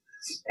you.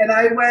 And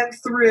I went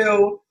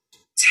through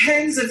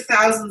tens of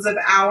thousands of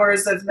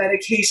hours of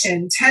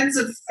medication, tens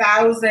of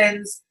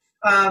thousands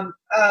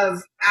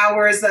of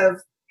hours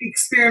of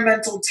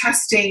experimental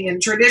testing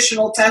and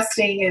traditional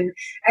testing and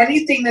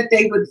anything that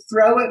they would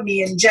throw at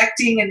me,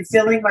 injecting and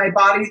filling my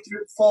body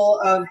full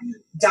of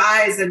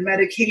dyes and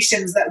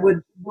medications that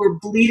were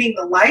bleeding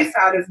the life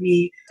out of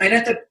me. And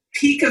at the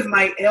peak of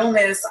my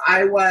illness,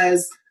 I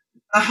was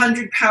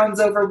 100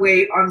 pounds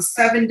overweight on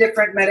 7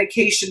 different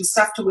medications,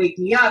 stuff to wake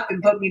me up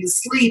and put me to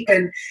sleep.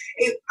 And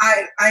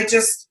I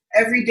just,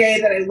 every day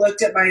that I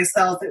looked at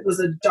myself, it was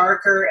a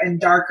darker and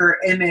darker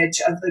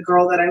image of the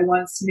girl that I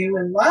once knew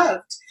and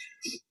loved.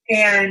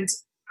 And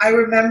I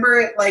remember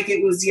it like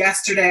it was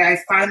yesterday. I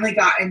finally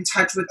got in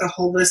touch with a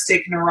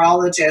holistic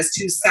neurologist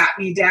who sat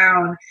me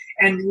down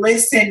and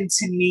listened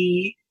to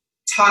me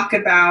talk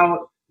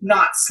about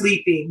not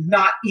sleeping,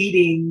 not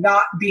eating,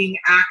 not being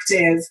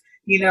active,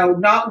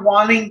 not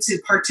wanting to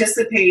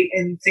participate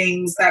in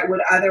things that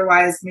would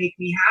otherwise make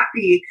me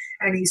happy.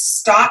 And he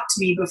stopped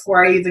me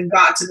before I even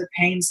got to the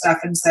pain stuff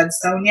and said,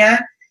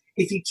 Sonia,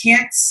 if you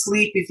can't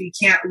sleep, if you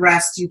can't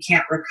rest, you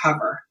can't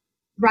recover.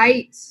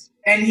 Right.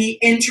 And he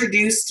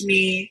introduced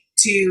me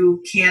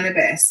to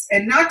cannabis,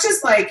 and not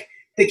just like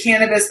the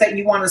cannabis that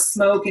you want to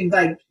smoke and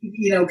like,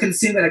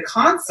 consume at a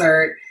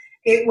concert.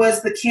 It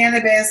was the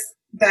cannabis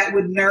that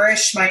would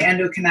nourish my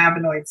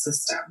endocannabinoid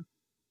system.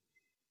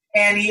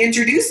 And he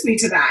introduced me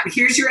to that.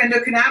 Here's your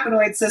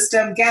endocannabinoid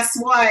system. Guess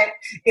what?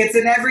 It's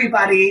in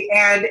everybody,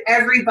 and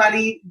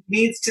everybody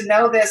needs to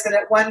know this. And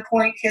at one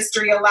point,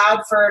 history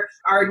allowed for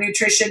our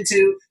nutrition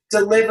to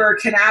deliver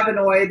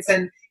cannabinoids,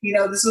 and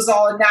this was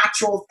all a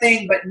natural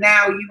thing, but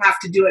now you have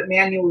to do it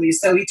manually.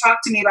 So he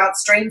talked to me about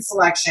strain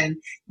selection,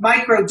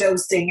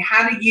 microdosing,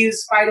 how to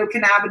use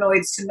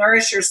phytocannabinoids to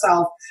nourish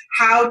yourself,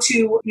 how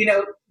to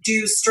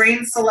do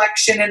strain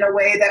selection in a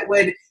way that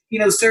would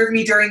serve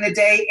me during the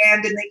day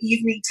and in the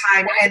evening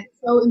time. That's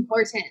so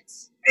important.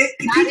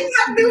 That is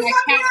something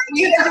I can't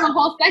wait to do a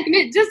whole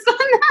segment just on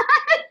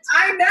that.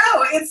 I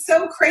know. It's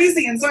so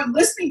crazy. And so I'm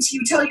listening to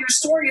you tell your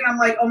story, and I'm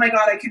like, oh my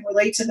God, I can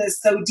relate to this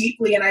so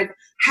deeply. And I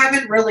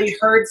haven't really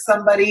heard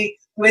somebody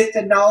with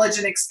the knowledge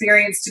and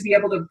experience to be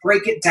able to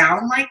break it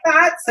down like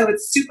that. So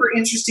it's super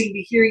interesting to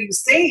hear you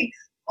say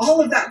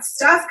all of that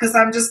stuff, because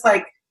I'm just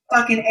like,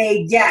 fucking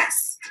A,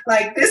 yes.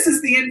 Like, this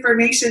is the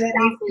information that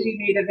needs to be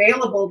made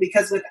available,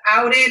 because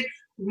without it,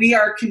 we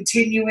are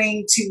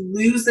continuing to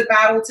lose the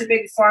battle to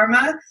Big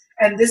Pharma.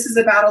 And this is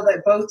a battle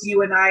that both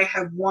you and I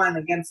have won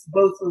against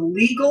both the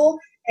legal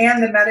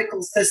and the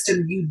medical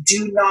system. You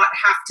do not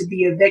have to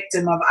be a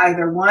victim of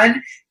either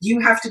one. You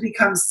have to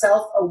become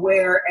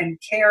self-aware and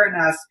care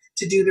enough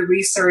to do the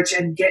research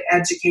and get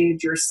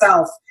educated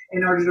yourself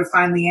in order to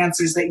find the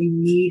answers that you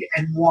need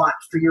and want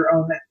for your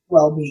own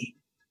well-being.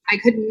 I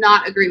could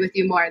not agree with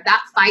you more.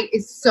 That fight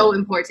is so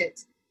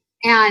important.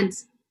 And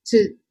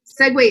to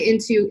segue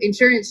into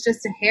insurance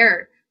just a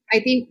hair, I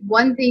think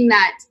one thing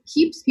that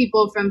keeps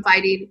people from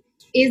fighting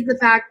is the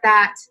fact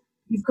that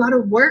you've got to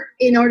work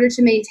in order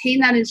to maintain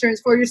that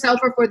insurance for yourself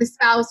or for the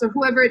spouse or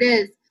whoever it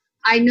is.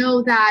 I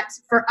know that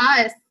for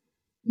us,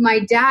 my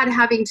dad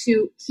having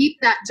to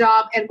keep that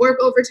job and work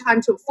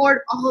overtime to afford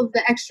all of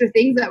the extra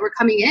things that were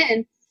coming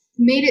in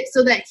made it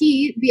so that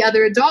he, the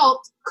other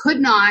adult, could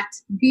not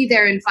be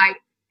there and fight.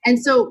 And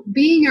so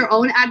being your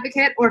own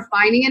advocate or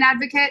finding an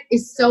advocate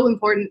is so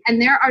important. And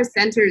there are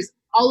centers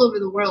all over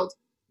the world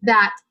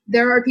that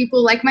there are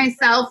people like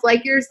myself,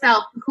 like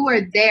yourself, who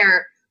are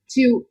there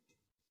to,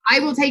 I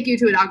will take you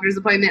to a doctor's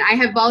appointment. I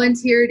have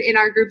volunteered in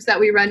our groups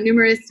that we run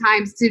numerous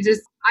times to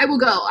just, I will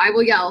go, I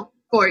will yell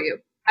for you.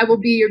 I will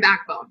be your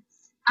backbone.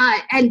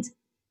 And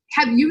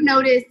have you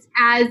noticed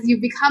as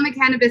you become a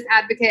cannabis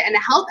advocate and a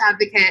health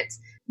advocate,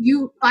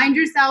 you find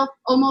yourself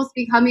almost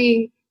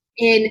becoming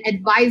an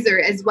advisor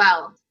as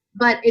well?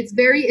 But it's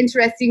very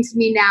interesting to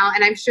me now,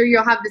 and I'm sure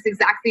you'll have this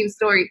exact same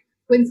story.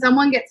 When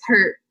someone gets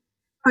hurt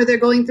or they're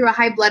going through a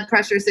high blood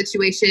pressure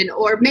situation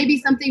or maybe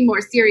something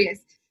more serious,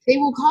 they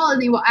will call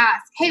and they will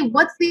ask, hey,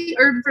 what's the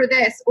herb for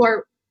this?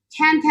 Or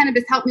can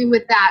cannabis help me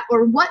with that?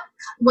 Or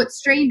what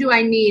strain do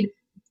I need?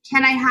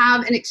 Can I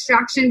have an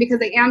extraction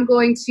because I am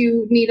going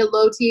to need a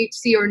low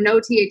THC or no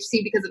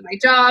THC because of my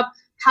job?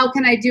 How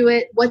can I do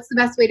it? What's the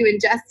best way to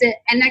ingest it?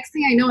 And next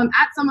thing I know, I'm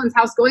at someone's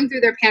house going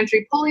through their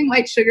pantry, pulling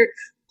white sugar,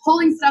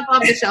 pulling stuff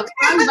off the shelf,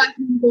 throwing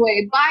vitamins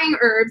away, buying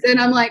herbs, and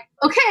I'm like,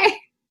 okay.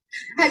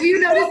 Have you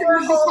noticed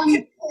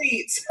yeah.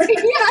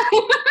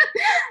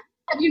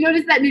 Have you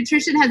noticed that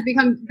nutrition has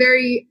become a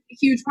very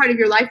huge part of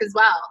your life as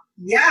well?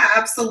 Yeah,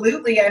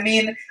 absolutely. I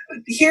mean,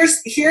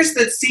 here's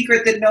the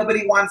secret that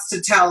nobody wants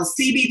to tell.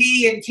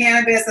 CBD and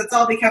cannabis, it's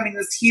all becoming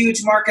this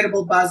huge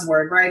marketable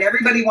buzzword, right?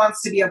 Everybody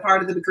wants to be a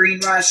part of the green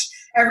rush.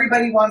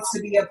 Everybody wants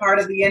to be a part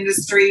of the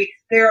industry.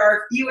 There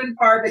are few and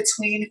far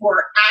between who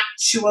are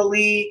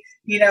actually,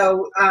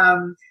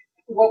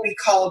 what we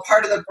call a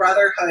part of the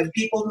brotherhood,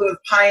 people who have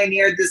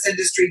pioneered this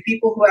industry,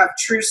 people who have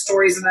true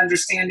stories and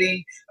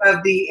understanding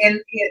of the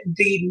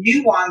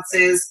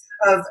nuances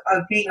of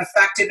being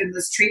effective in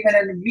this treatment.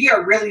 And we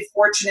are really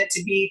fortunate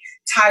to be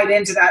tied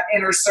into that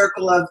inner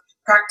circle of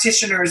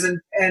practitioners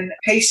and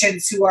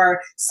patients who are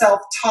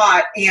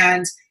self-taught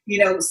and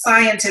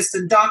scientists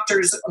and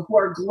doctors who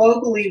are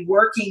globally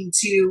working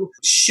to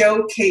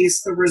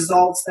showcase the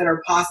results that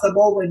are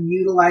possible when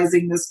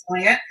utilizing this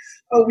plant.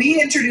 But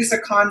we introduce a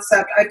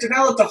concept. I've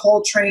developed a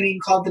whole training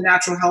called the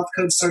Natural Health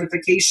Coach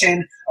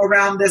Certification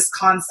around this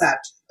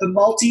concept, the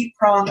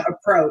multi-prong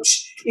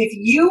approach. If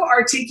you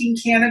are taking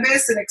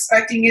cannabis and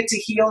expecting it to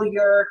heal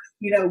your,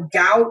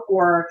 gout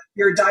or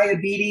your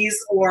diabetes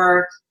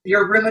or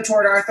your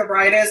rheumatoid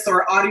arthritis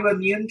or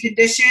autoimmune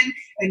condition,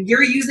 and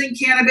you're using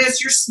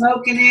cannabis, you're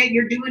smoking it,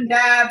 you're doing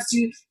dabs,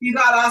 you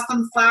got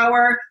awesome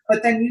flower,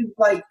 but then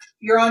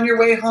you're on your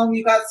way home,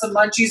 you got some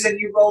munchies and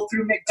you roll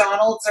through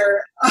McDonald's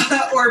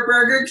or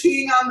Burger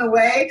King on the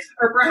way,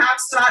 or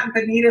perhaps stop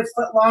and eat a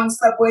foot-long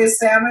Subway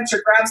sandwich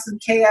or grab some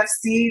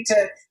KFC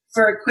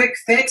for a quick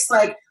fix.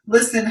 Like,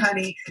 listen,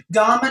 honey,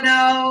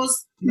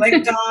 Domino's,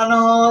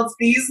 McDonald's,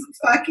 these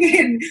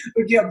fucking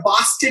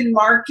Boston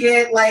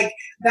Market, like,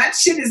 that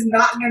shit is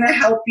not going to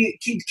help you.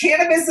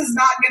 Cannabis is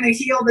not going to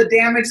heal the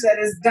damage that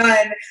is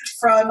done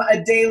from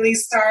a daily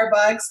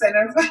Starbucks and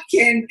a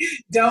fucking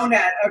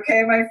donut.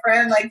 Okay, my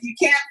friend, like, you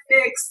can't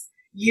fix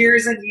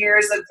years and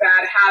years of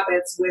bad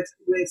habits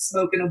with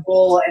smoking a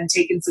bowl and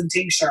taking some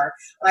tincture.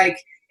 Like,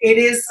 it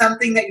is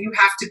something that you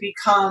have to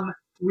become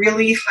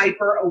really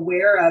hyper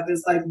aware of,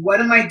 is like,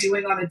 what am I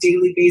doing on a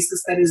daily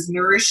basis that is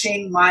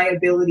nourishing my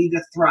ability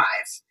to thrive?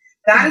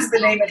 That is the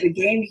name of the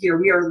game here.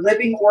 We are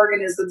living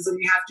organisms and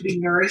we have to be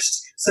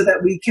nourished so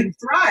that we can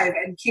thrive.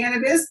 And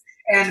cannabis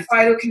and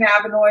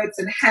phytocannabinoids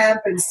and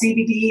hemp and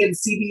CBD and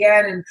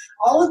CBN and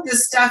all of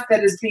this stuff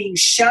that is being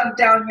shoved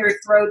down your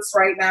throats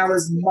right now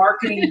as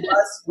marketing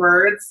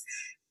buzzwords.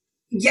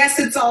 Yes,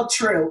 it's all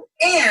true.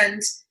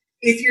 And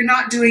if you're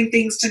not doing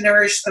things to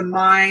nourish the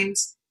mind,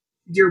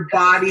 your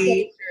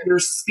body, your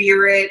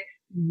spirit,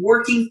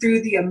 working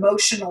through the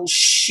emotional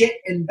shit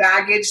and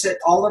baggage that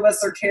all of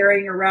us are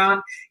carrying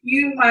around,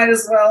 you might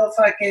as well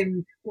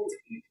fucking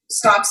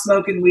stop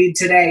smoking weed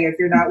today if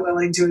you're not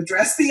willing to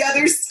address the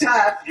other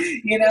stuff.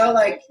 You know,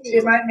 like,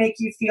 it might make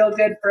you feel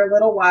good for a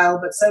little while,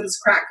 but so does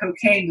crack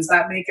cocaine. Does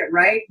that make it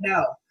right?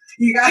 No.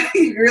 You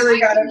really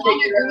got to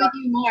figure it out.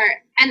 More.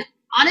 And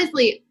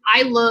honestly,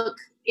 I look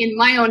in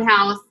my own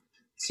house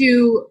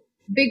to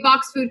big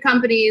box food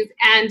companies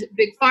and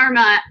big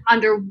pharma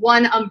under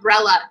one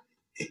umbrella.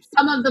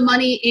 Some of the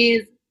money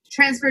is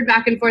transferred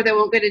back and forth. I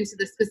won't get into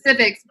the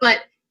specifics, but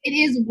it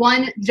is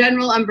one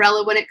general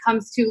umbrella when it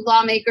comes to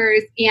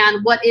lawmakers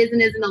and what is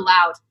and isn't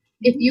allowed.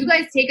 If you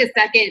guys take a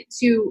second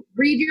to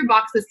read your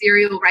box of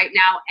cereal right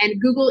now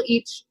and Google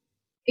each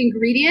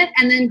ingredient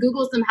and then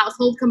Google some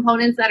household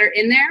components that are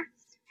in there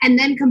and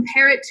then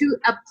compare it to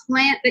a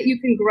plant that you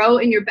can grow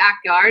in your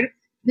backyard,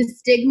 the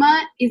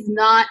stigma is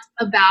not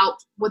about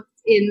what's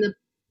in the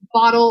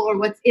bottle or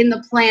what's in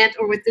the plant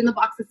or what's in the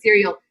box of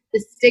cereal.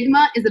 The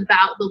stigma is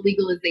about the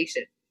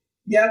legalization.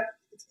 Yep.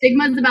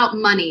 Stigma is about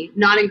money,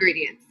 not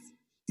ingredients.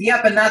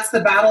 Yep, and that's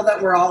the battle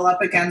that we're all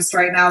up against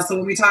right now. So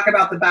when we talk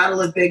about the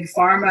battle of big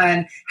pharma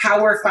and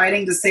how we're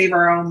fighting to save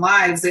our own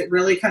lives, it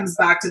really comes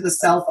back to the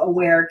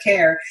self-aware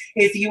care.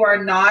 If you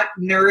are not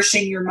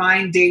nourishing your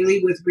mind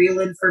daily with real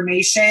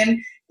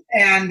information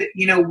and,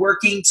 you know,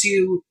 working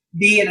to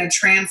be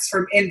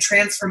in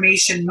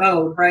transformation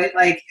mode, right?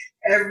 Like,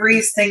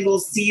 every single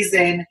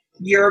season,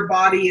 your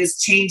body is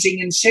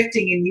changing and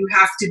shifting, and you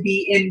have to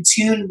be in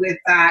tune with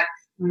that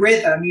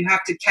rhythm. You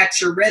have to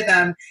catch your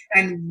rhythm,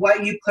 and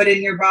what you put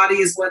in your body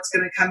is what's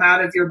going to come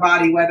out of your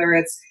body, whether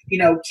it's, you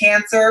know,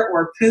 cancer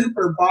or poop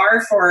or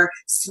barf or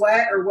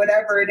sweat or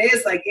whatever it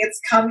is. Like,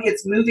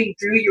 it's moving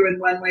through you in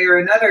one way or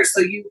another.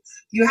 So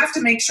you have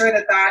to make sure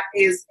that that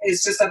is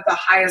just of the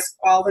highest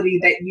quality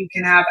that you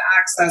can have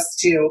access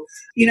to.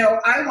 You know,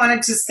 I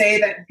wanted to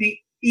say that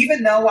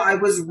even though I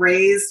was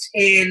raised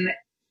in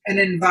an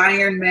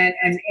environment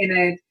and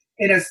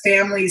in a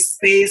family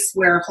space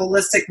where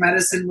holistic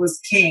medicine was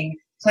king,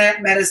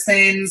 plant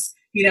medicines,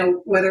 you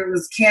know, whether it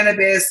was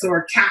cannabis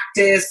or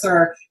cactus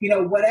or, you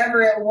know,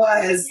 whatever it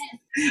was,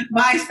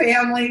 my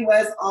family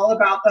was all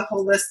about the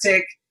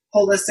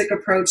holistic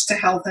approach to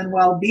health and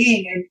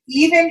well-being. And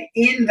even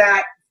in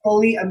that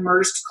fully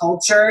immersed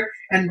culture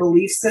and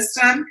belief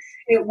system,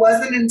 it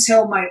wasn't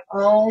until my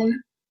own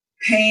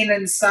pain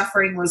and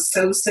suffering was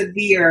so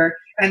severe,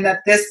 and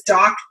that this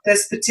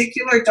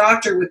particular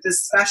doctor with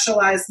this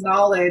specialized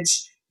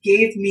knowledge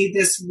gave me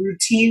this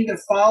routine to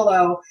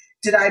follow,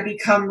 did I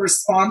become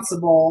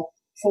responsible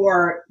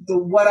for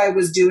what I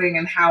was doing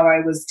and how I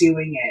was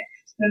doing it.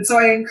 And so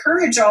I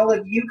encourage all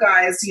of you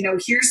guys, you know,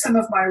 here's some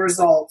of my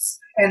results.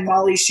 And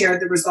Molly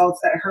shared the results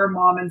that her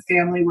mom and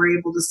family were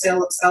able to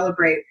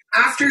celebrate.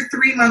 After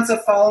 3 months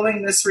of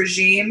following this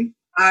regime,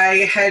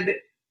 I had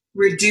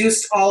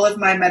reduced all of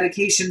my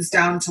medications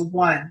down to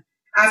 1.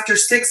 After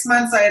 6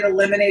 months, I had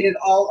eliminated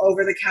all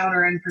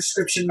over-the-counter and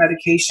prescription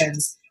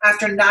medications.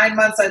 After 9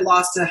 months, I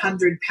lost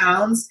 100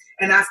 pounds.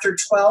 And after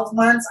 12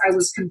 months, I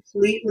was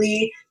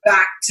completely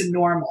back to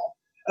normal.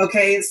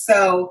 Okay,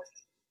 so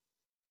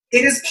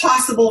it is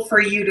possible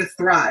for you to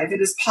thrive.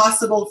 It is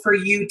possible for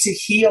you to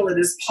heal. It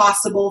is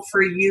possible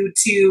for you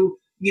to,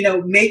 you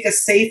know, make a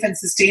safe and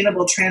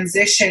sustainable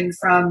transition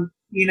from,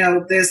 you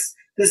know, this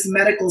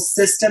medical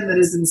system that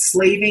is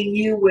enslaving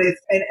you with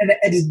and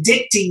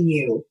addicting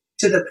you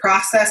to the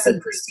process and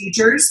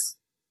procedures.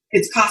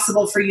 It's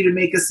possible for you to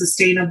make a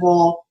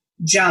sustainable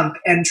jump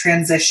and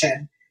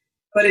transition,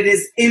 but it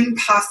is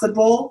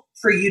impossible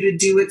for you to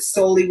do it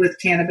solely with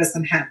cannabis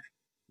and hemp.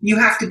 You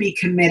have to be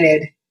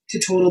committed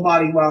to total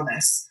body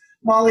wellness.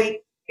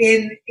 Molly,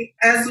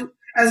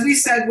 as we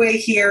segue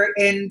here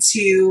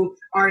into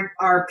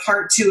our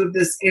part 2 of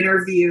this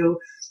interview,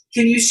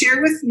 can you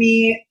share with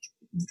me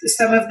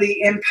some of the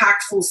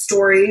impactful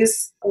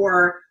stories,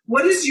 or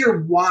what is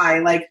your why?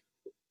 Like,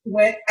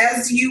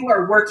 as you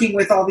are working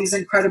with all these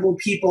incredible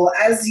people,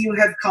 as you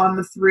have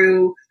come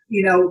through,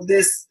 you know,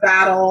 this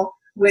battle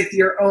with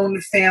your own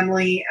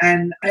family,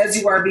 and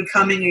as you are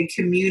becoming a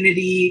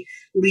community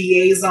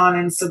liaison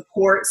and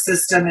support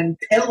system and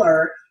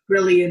pillar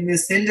really in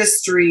this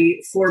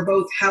industry for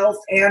both health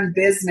and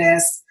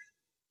business,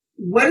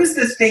 what is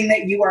the thing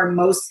that you are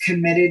most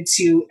committed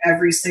to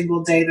every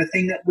single day, the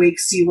thing that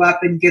wakes you up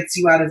and gets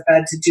you out of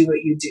bed to do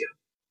what you do?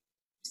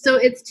 So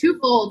it's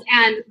twofold.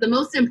 And the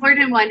most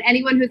important one,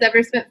 anyone who's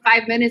ever spent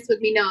 5 minutes with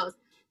me knows,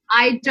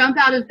 I jump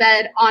out of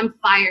bed on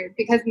fire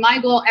because my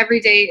goal every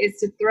day is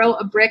to throw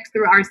a brick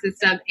through our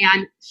system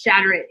and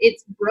shatter it.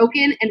 It's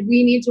broken and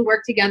we need to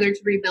work together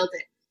to rebuild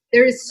it.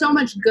 There is so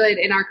much good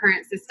in our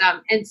current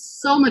system and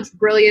so much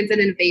brilliance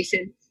and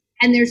innovation.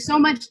 And there's so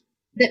much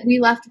that we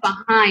left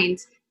behind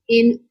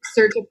in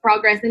search of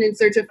progress and in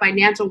search of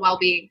financial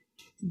well-being.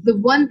 The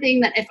one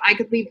thing that if I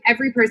could leave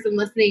every person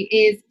listening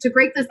is to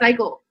break the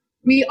cycle.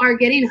 We are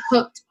getting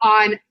hooked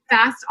on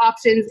fast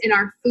options in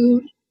our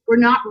food. We're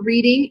not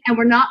reading and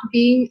we're not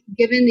being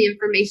given the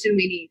information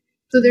we need.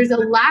 So there's a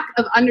lack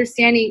of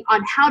understanding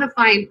on how to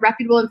find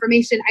reputable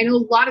information. I know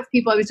a lot of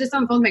people, I was just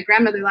on the phone with my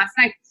grandmother last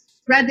night,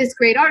 read this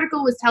great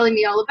article, was telling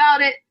me all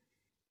about it.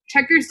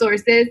 Check your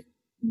sources.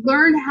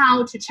 Learn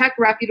how to check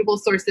reputable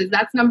sources.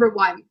 That's number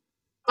one.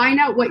 Find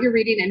out what you're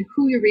reading and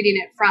who you're reading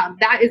it from.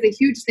 That is a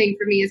huge thing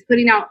for me, is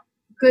putting out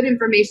good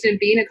information,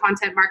 being a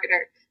content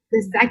marketer.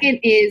 The second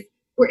is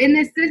we're in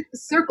this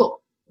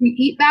circle. We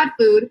eat bad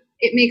food.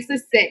 It makes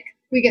us sick.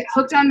 We get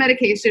hooked on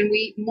medication.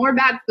 We eat more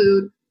bad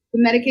food.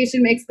 The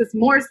medication makes us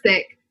more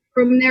sick.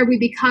 From there, we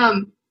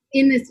become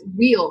in this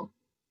wheel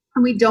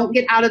and we don't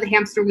get out of the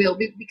hamster wheel.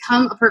 We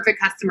become a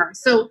perfect customer.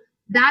 So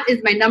that is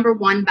my number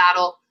one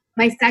battle.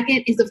 My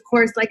second is, of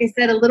course, like I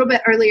said a little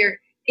bit earlier,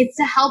 it's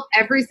to help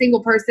every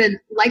single person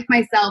like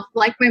myself,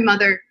 like my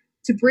mother,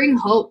 to bring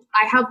hope.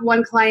 I have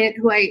one client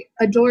who I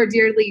adore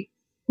dearly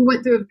who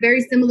went through a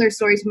very similar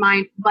story to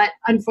mine, but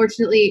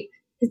unfortunately,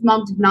 his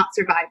mom did not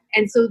survive.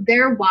 And so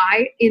their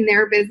why in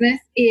their business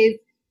is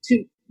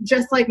to,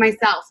 just like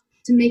myself,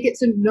 to make it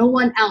so no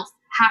one else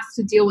has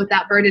to deal with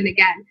that burden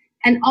again.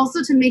 And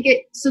also to make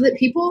it so that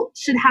people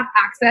should have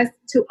access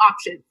to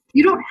options.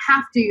 You don't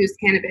have to use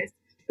cannabis,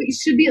 but you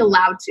should be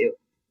allowed to.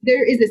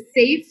 There is a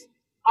safe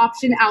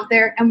option out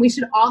there and we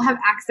should all have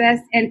access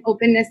and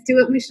openness to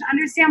it. We should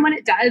understand what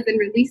it does and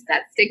release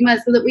that stigma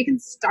so that we can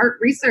start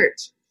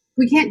research.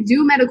 We can't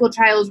do medical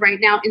trials right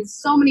now in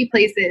so many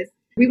places.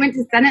 We went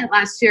to Senate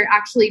last year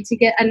actually to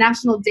get a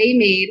national day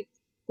made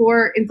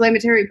for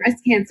inflammatory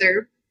breast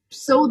cancer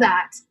so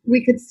that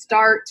we could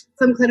start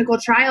some clinical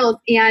trials.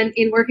 And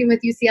in working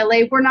with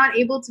UCLA, we're not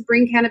able to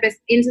bring cannabis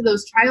into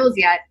those trials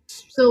yet.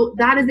 So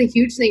that is a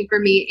huge thing for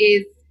me,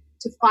 is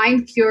to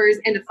find cures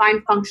and to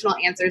find functional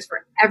answers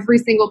for every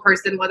single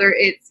person, whether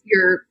it's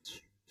your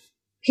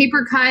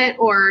paper cut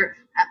or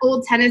an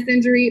old tennis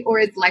injury or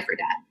it's life or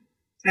death.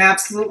 I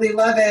absolutely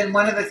love it. And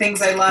one of the things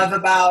I love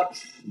about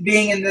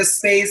being in this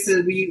space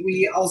is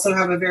we also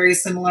have a very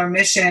similar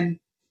mission,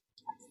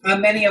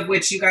 many of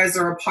which you guys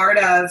are a part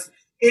of.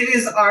 It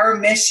is our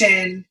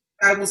mission.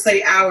 I will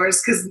say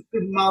ours because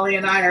Molly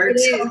and I are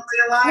totally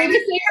aligned.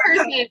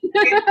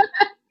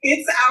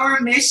 It's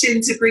our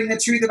mission to bring the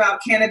truth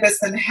about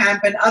cannabis and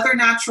hemp and other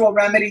natural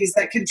remedies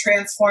that can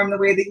transform the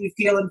way that you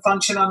feel and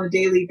function on a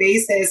daily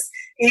basis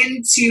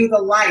into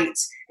the light.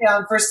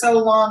 For so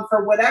long,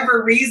 for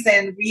whatever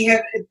reason, we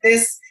have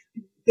this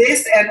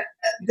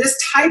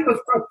type of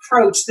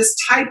approach, this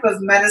type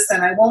of medicine.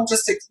 I won't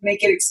just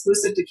make it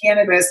exclusive to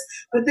cannabis,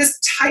 but this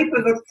type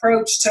of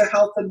approach to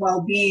health and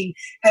well-being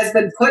has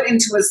been put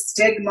into a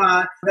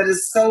stigma that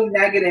is so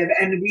negative,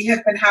 and we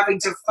have been having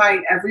to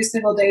fight every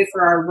single day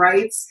for our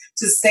rights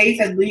to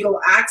safe and legal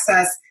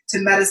access to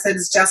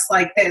medicines just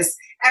like this.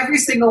 Every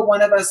single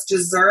one of us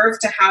deserve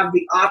to have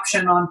the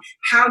option on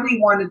how we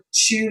want to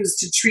choose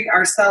to treat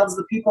ourselves,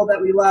 the people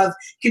that we love,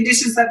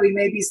 conditions that we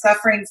may be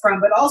suffering from,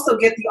 but also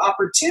get the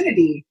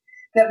opportunity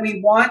that we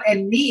want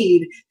and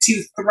need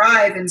to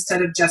thrive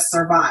instead of just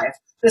survive.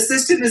 The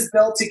system is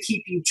built to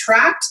keep you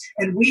trapped,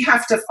 and we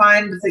have to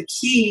find the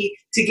key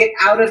to get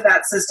out of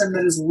that system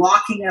that is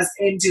locking us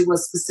into a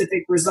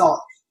specific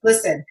result.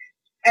 Listen,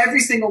 every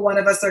single one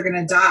of us are going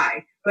to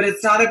die, but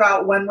it's not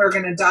about when we're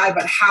going to die,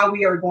 but how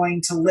we are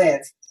going to live.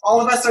 All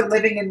of us are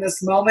living in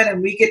this moment,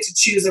 and we get to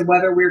choose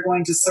whether we're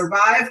going to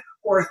survive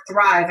or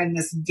thrive in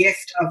this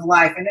gift of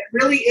life. And it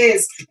really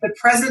is, the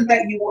present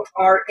that you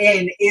are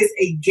in is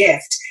a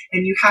gift,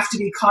 and you have to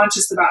be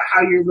conscious about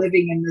how you're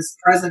living in this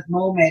present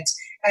moment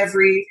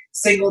every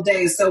single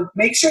day. So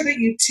make sure that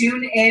you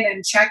tune in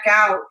and check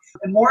out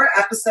more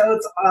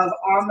episodes of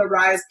On the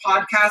Rise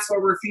podcast, where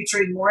we're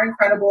featuring more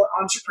incredible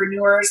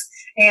entrepreneurs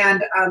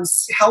and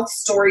health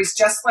stories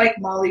just like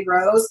Molly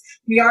Rose.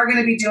 We are going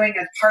to be doing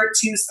a part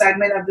 2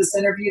 segment of this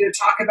interview to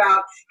talk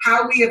about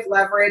how we have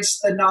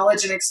leveraged the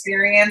knowledge and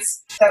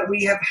experience that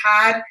we have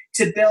had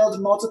to build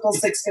multiple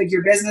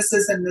 6-figure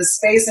businesses in this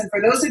space. And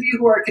for those of you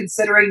who are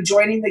considering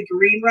joining the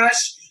Green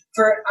Rush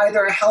for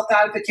either a health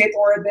advocate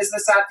or a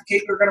business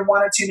advocate, you're going to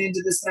want to tune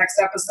into this next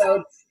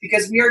episode,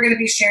 because we are going to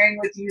be sharing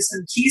with you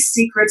some key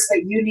secrets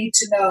that you need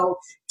to know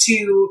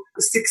to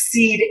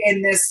succeed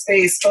in this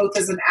space, both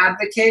as an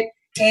advocate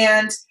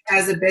and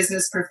as a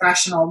business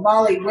professional.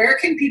 Molly, where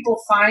can people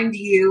find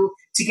you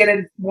to get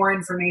more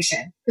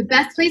information? The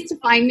best place to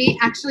find me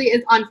actually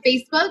is on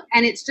Facebook,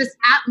 and it's just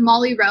at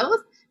Molly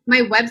Rose.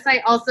 My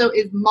website also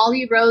is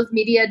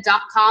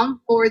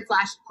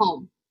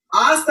mollyrosemedia.com/home.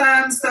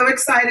 Awesome. So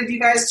excited. You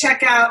guys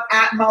check out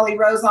at Molly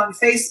Rose on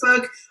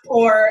Facebook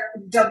or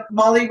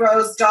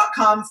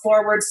mollyrose.com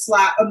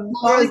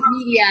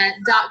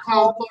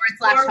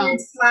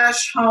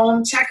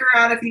mollyrose.com/home. Check her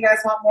out if you guys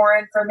want more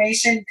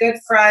information. Good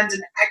friend,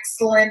 an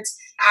excellent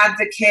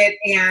advocate,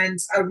 and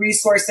a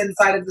resource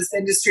inside of this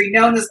industry,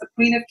 known as the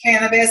Queen of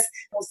Cannabis.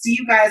 We'll see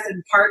you guys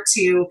in part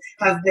 2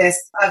 of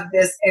this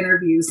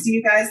interview. See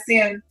you guys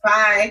soon.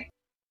 Bye.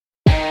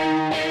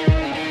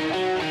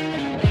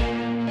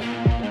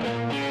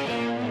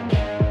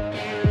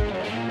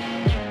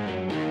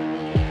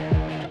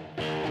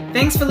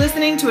 Thanks for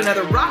listening to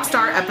another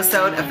Rockstar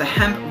episode of the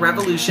Hemp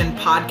Revolution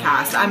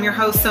podcast. I'm your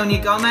host,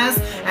 Sonia Gomez,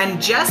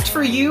 and just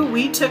for you,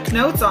 we took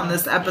notes on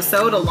this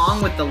episode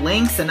along with the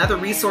links and other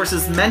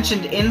resources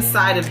mentioned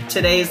inside of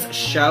today's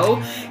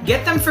show.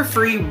 Get them for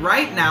free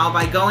right now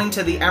by going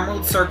to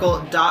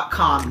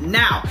theemeraldcircle.com.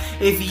 Now,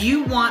 if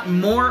you want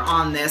more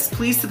on this,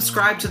 please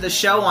subscribe to the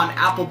show on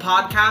Apple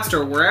Podcast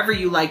or wherever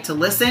you like to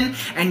listen,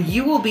 and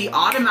you will be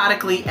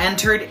automatically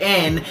entered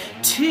in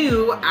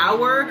to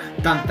our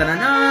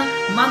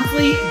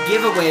monthly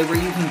giveaway where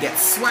you can get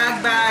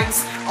swag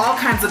bags, all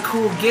kinds of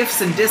cool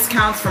gifts and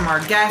discounts from our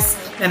guests,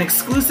 and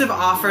exclusive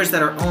offers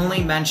that are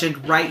only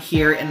mentioned right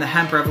here in the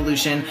Hemp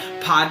Revolution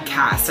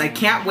podcast. I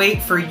can't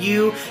wait for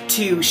you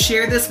to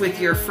share this with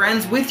your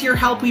friends. With your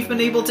help, we've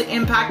been able to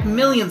impact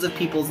millions of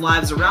people's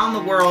lives around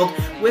the world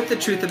with the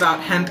truth about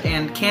hemp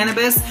and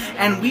cannabis.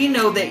 And we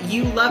know that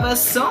you love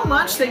us so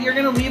much that you're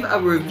going to leave a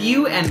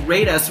review and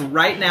rate us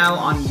right now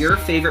on your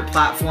favorite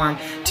platform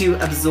to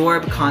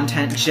absorb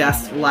content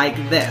just like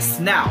this.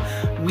 Now,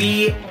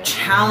 we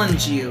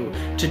challenge you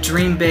to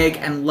dream big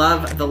and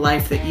love the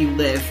life that you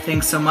live.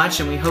 Thanks so much,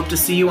 and we hope to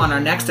see you on our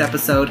next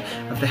episode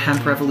of the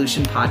Hemp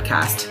Revolution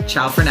podcast.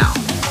 Ciao for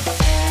now.